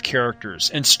obscure of characters,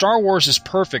 and Star Wars is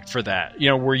perfect for that.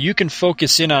 Where you can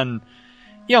focus in on,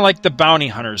 like the bounty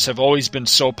hunters have always been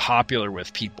so popular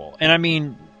with people. And I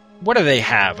mean, what do they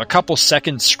have? A couple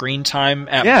seconds screen time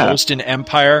at most in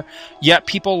Empire, yet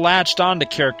people latched on to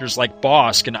characters like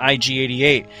Bosk and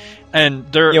IG-88. And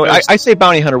I say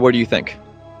bounty hunter. What do you think?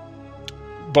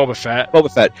 Boba Fett.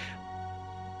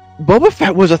 Boba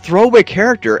Fett was a throwaway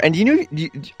character, and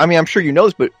I'm sure you know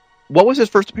this, but what was his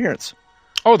first appearance?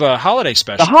 Oh, the holiday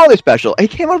special. The holiday special. He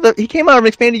came out of an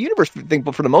expanded universe thing,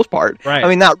 but for the most part, right? I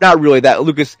mean, not really that.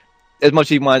 Lucas as much as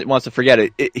he wants to forget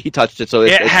it, he touched it. So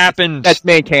it happened. That's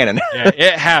main canon. Yeah,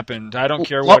 it happened. I don't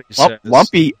care what he says.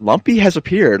 Lumpy has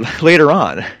appeared later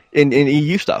on in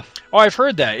EU stuff. Oh, I've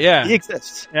heard that. Yeah, he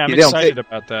exists. Yeah, I'm excited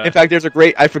about that. In fact, there's a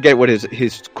great, I forget what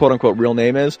his quote unquote real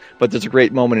name is, but there's a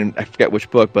great moment in, I forget which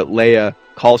book, but Leia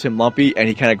calls him Lumpy, and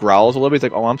he kind of growls a little bit.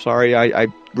 He's like, "Oh, I'm sorry, I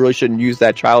really shouldn't use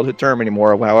that childhood term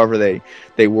anymore," or however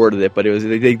they worded it. But it was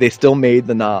they still made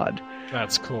the nod.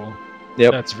 That's cool.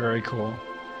 Yep. That's very cool.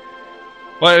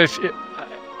 Well,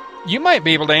 you might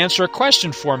be able to answer a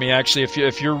question for me, actually,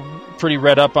 if you're pretty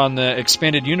read up on the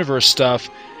expanded universe stuff.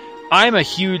 I'm a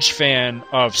huge fan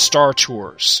of Star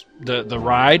Tours, the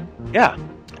ride. Yeah.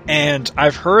 And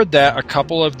I've heard that a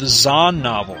couple of the Zahn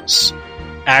novels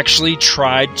actually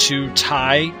tried to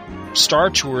tie Star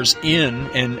Tours in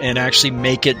and actually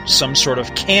make it some sort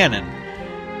of canon.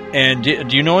 And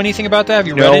do you know anything about that? Have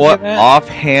you read anything of that?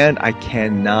 Offhand, I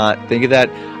cannot think of that.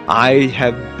 I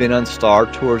have been on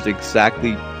Star Tours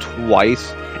exactly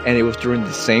twice, and it was during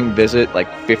the same visit,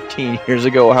 like 15 years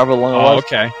ago, however long it was. Oh,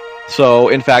 okay. So,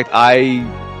 in fact,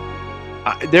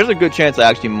 there's a good chance I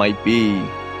actually might be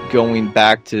going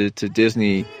back to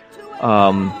Disney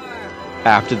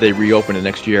after they reopen it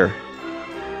next year.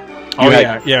 For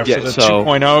the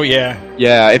 2.0, yeah.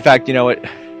 Yeah, in fact, you know what?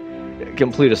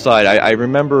 Complete aside, I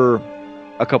remember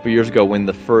a couple years ago when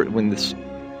this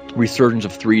resurgence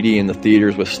of 3D in the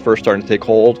theaters was first starting to take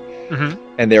hold,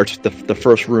 and there the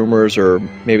first rumors, or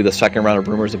maybe the second round of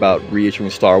rumors about reissuing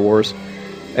Star Wars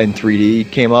and 3D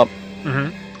came up.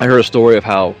 I heard a story of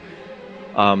how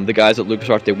the guys at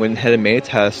LucasArts, they went ahead and made a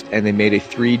test, and they made a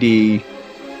 3D.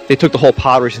 They took the whole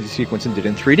pod racing sequence and did it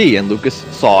in 3D, and Lucas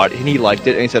saw it and he liked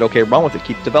it, and he said, "Okay, run with it,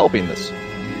 keep developing this."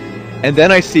 And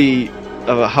then I see,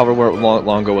 however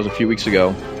long ago it was, a few weeks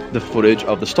ago, the footage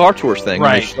of the Star Tours thing.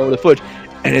 Right. And they show the footage,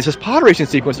 and it's this pod racing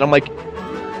sequence, and I'm like,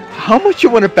 how much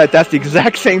you want to bet that's the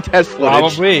exact same test footage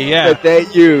Probably, yeah. that they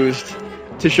used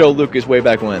to show Lucas way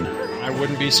back when? I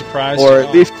wouldn't be surprised. Or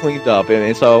at least cleaned up,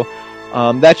 and so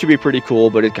that should be pretty cool.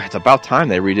 But it's about time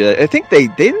they redid it. I think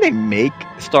they make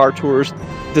Star Tours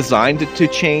designed to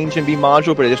change and be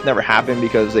modular, but it just never happened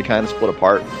because they kind of split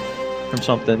apart from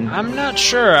something. I'm not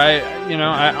sure.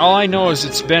 All I know is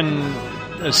it's been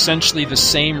essentially the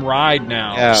same ride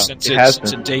now since it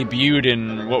debuted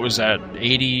in, what was that,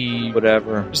 80?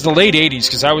 Whatever. It was the late 80s,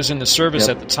 because I was in the service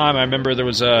at the time. I remember there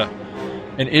was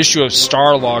an issue of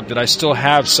Starlog that I still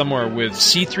have somewhere with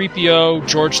C-3PO,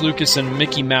 George Lucas, and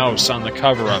Mickey Mouse on the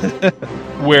cover of it,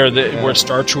 where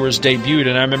Star Tours debuted.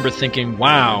 And I remember thinking,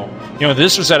 wow,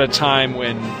 this was at a time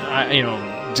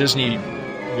when Disney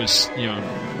was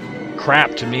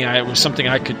crap to me. It was something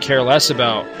I could care less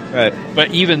about. Right.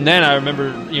 But even then, I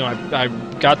remember, I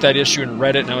got that issue and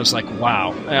read it, and I was like,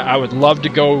 wow, I would love to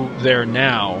go there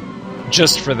now,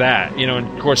 just for that. And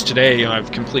of course today,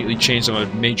 I've completely changed. I'm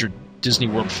a major Disney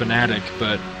World fanatic,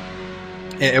 but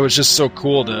it was just so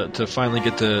cool to finally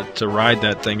get to ride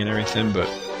that thing and everything. But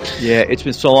yeah, it's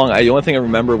been so long. The only thing I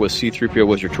remember was C-3PO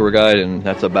was your tour guide, and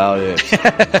that's about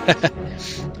it.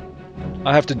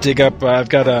 I'll have to dig up. I've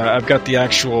got the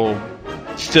actual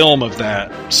film of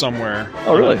that somewhere.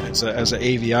 Oh, really? As an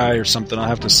AVI or something. I'll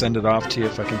have to send it off to you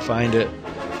if I can find it.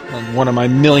 On one of my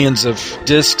millions of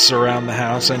discs around the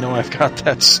house, I know I've got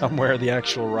that somewhere. The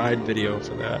actual ride video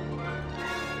for that.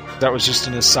 That was just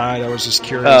an aside. I was just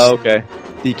curious. Oh, okay.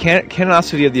 The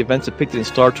canonicity of the events depicted in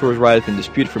Star Tours ride has been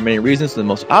disputed for many reasons, the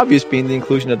most obvious being the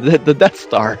inclusion of the Death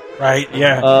Star. Right,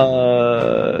 yeah.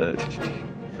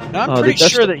 I'm pretty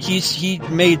sure that he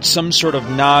made some sort of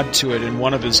nod to it in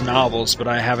one of his novels, but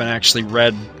I haven't actually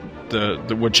read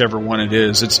the whichever one it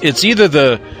is. It's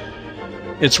either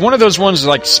it's one of those ones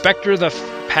like Spectre of the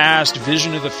Past,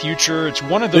 Vision of the Future. It's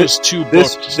one of those two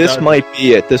books. This might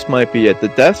be it.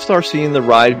 The Death Star seen in the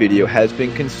ride video has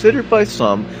been considered by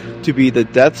some to be the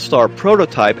Death Star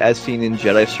prototype as seen in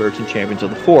Jedi Surge and Champions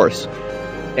of the Force,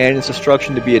 and its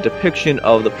destruction to be a depiction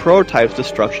of the prototype's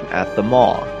destruction at the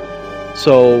Maw.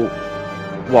 So,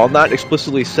 while not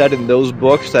explicitly said in those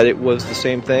books that it was the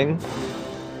same thing,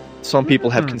 some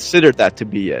people have considered that to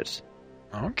be it.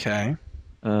 Okay.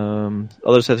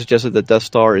 Others have suggested that Death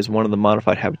Star is one of the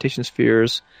modified habitation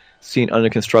spheres seen under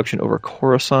construction over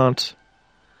Coruscant.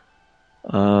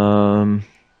 Whatever.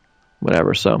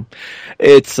 So,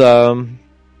 it's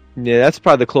that's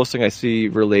probably the closest thing I see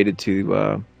related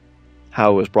to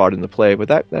how it was brought into play. But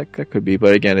that could be.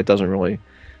 But again, it doesn't really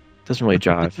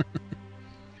jive.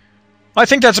 I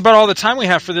think that's about all the time we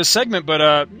have for this segment,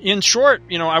 but in short,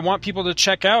 I want people to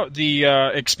check out the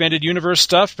expanded universe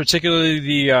stuff, particularly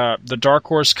the Dark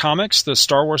Horse comics, the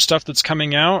Star Wars stuff that's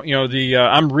coming out.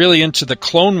 I'm really into the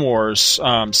Clone Wars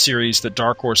series that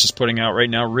Dark Horse is putting out right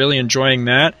now. Really enjoying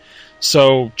that.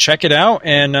 So check it out.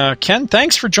 And Ken,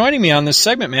 thanks for joining me on this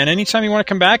segment, man. Anytime you want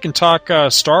to come back and talk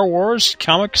Star Wars,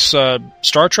 comics,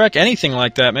 Star Trek, anything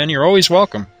like that, man, you're always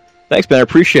welcome. Thanks, man. I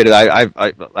appreciate it.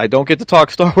 I don't get to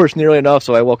talk Star Wars nearly enough,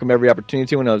 so I welcome every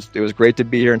opportunity. And it was great to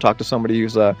be here and talk to somebody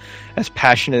who's as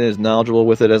passionate and as knowledgeable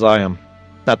with it as I am.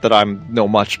 Not that I know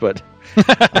much, but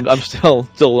I'm still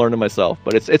learning myself.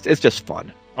 But it's just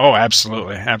fun. Oh,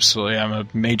 absolutely, absolutely. I'm a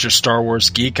major Star Wars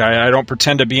geek. I don't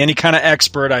pretend to be any kind of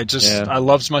expert. I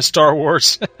love my Star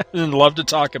Wars and love to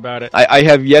talk about it. I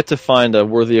have yet to find a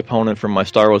worthy opponent from my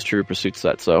Star Wars Trivia Pursuit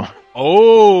set, so.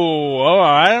 Oh,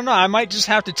 I don't know. I might just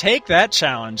have to take that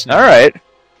challenge now. All right.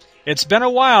 It's been a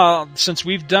while since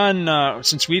we've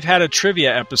had a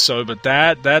trivia episode, but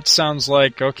that sounds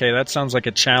like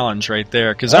a challenge right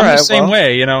there. Because I'm the same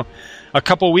way, A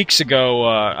couple weeks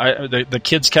ago, the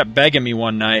kids kept begging me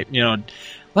one night,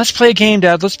 let's play a game,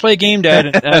 Dad. Let's play a game,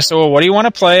 Dad. And I said, well, what do you want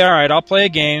to play? All right, I'll play a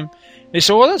game. They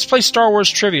said, well, let's play Star Wars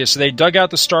trivia. So they dug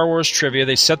out the Star Wars trivia.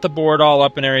 They set the board all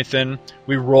up and everything.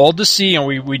 We rolled to see, and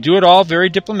we do it all very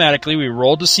diplomatically. We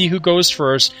rolled to see who goes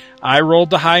first. I rolled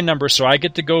the high number, so I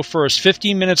get to go first.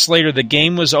 15 minutes later, the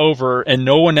game was over, and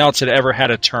no one else had ever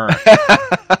had a turn.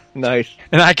 Nice.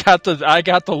 And I got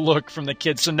the look from the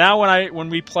kids. So now when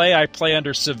we play, I play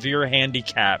under severe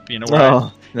handicap.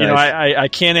 Nice. I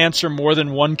can't answer more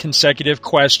than one consecutive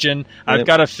question. I've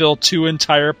got to fill 2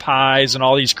 entire pies and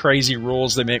all these crazy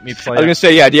rules they make me play. I was going to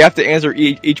say, do you have to answer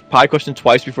each pie question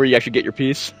twice before you actually get your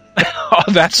piece? Oh,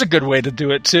 that's a good way to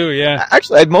do it too. Yeah.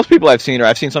 Actually, most people I've seen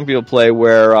some people play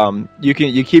where you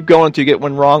keep going until you get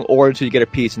one wrong or until you get a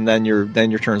piece, and then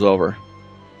your turn's over.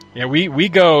 Yeah, we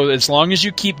go as long as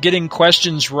you keep getting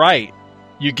questions right.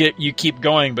 You keep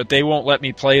going, but they won't let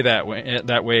me play that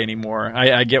way anymore.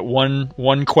 I get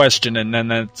one question, and then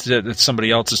that's it. It's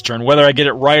somebody else's turn, whether I get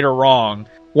it right or wrong.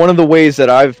 One of the ways that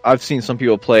I've seen some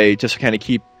people play just to kind of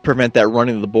prevent that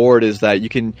running of the board is that you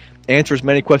can answer as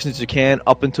many questions as you can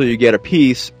up until you get a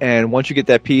piece, and once you get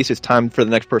that piece, it's time for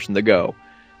the next person to go.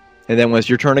 And then when it's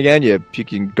your turn again, you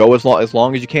can go as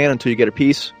long as you can until you get a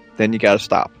piece. Then you got to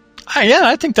stop. Yeah,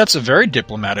 I think that's a very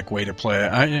diplomatic way to play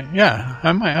it.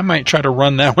 I might try to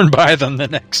run that one by them the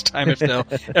next time if they'll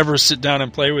ever sit down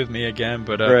and play with me again.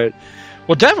 But right.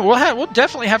 We'll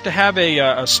definitely have to have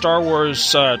a Star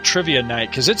Wars trivia night,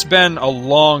 because it's been a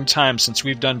long time since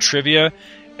we've done trivia,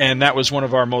 and that was one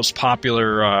of our most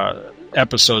popular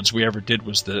episodes we ever did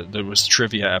was the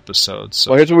trivia episodes.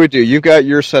 So. Well, here's what we do. You've got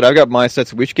your set, I've got my set,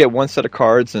 so we should get one set of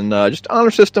cards, and just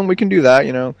honor system, we can do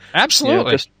that,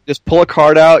 Absolutely. Just pull a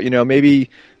card out, maybe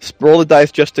roll the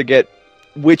dice just to get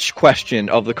which question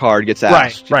of the card gets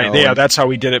asked. Right. Yeah, that's how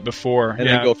we did it before. And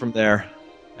then go from there.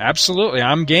 Absolutely.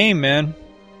 I'm game, man.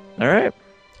 All right.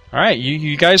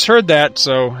 You guys heard that,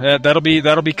 so that'll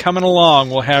be coming along.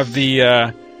 We'll have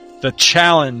the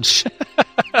challenge.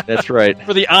 That's right.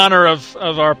 For the honor of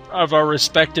our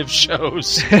respective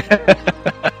shows.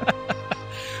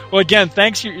 Well, again,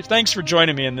 thanks for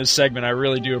joining me in this segment. I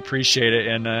really do appreciate it,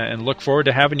 and look forward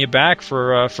to having you back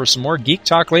for some more geek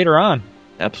talk later on.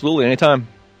 Absolutely, anytime.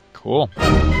 Cool.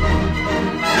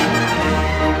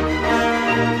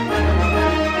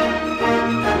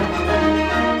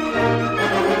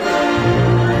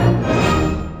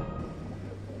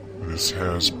 This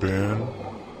has been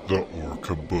the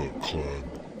Orca Book Club.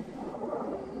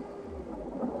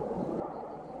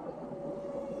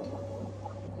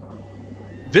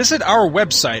 Visit our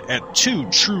website at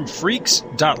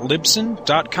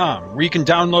twotruefreaks.libsyn.com, where you can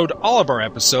download all of our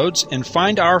episodes and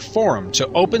find our forum to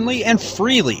openly and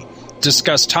freely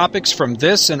discuss topics from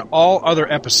this and all other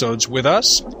episodes with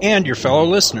us and your fellow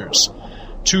listeners.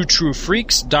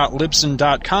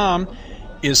 twotruefreaks.libsyn.com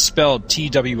is spelled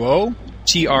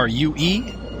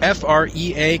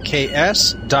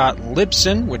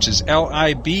TWOTRUEFREAKS.Libsyn, which is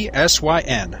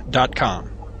LIBSYN.com.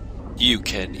 You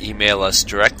can email us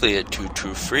directly at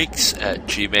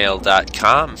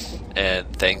twotruefreaks@gmail.com.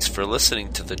 And thanks for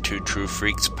listening to the Two True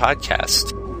Freaks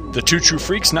podcast. The Two True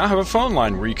Freaks now have a phone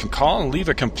line where you can call and leave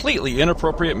a completely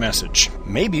inappropriate message.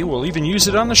 Maybe we'll even use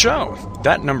it on the show.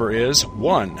 That number is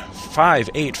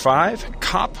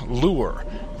 1-585-COP-LURE.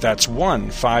 That's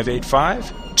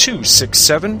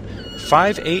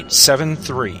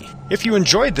 1-585-267-5873. If you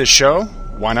enjoyed this show,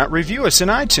 why not review us in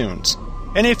iTunes?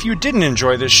 And if you didn't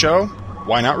enjoy this show,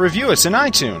 why not review us in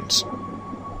iTunes?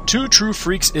 Two True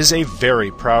Freaks is a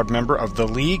very proud member of the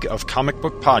League of Comic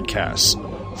Book Podcasts.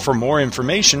 For more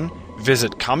information,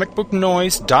 visit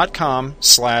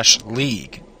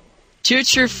comicbooknoise.com/league. Two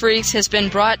True Freaks has been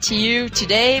brought to you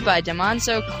today by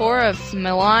Damanzo Core of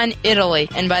Milan, Italy,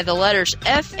 and by the letters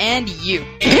F and U.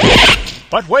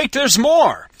 But wait, there's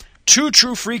more! Two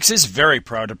True Freaks is very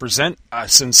proud to present a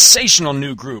sensational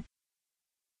new group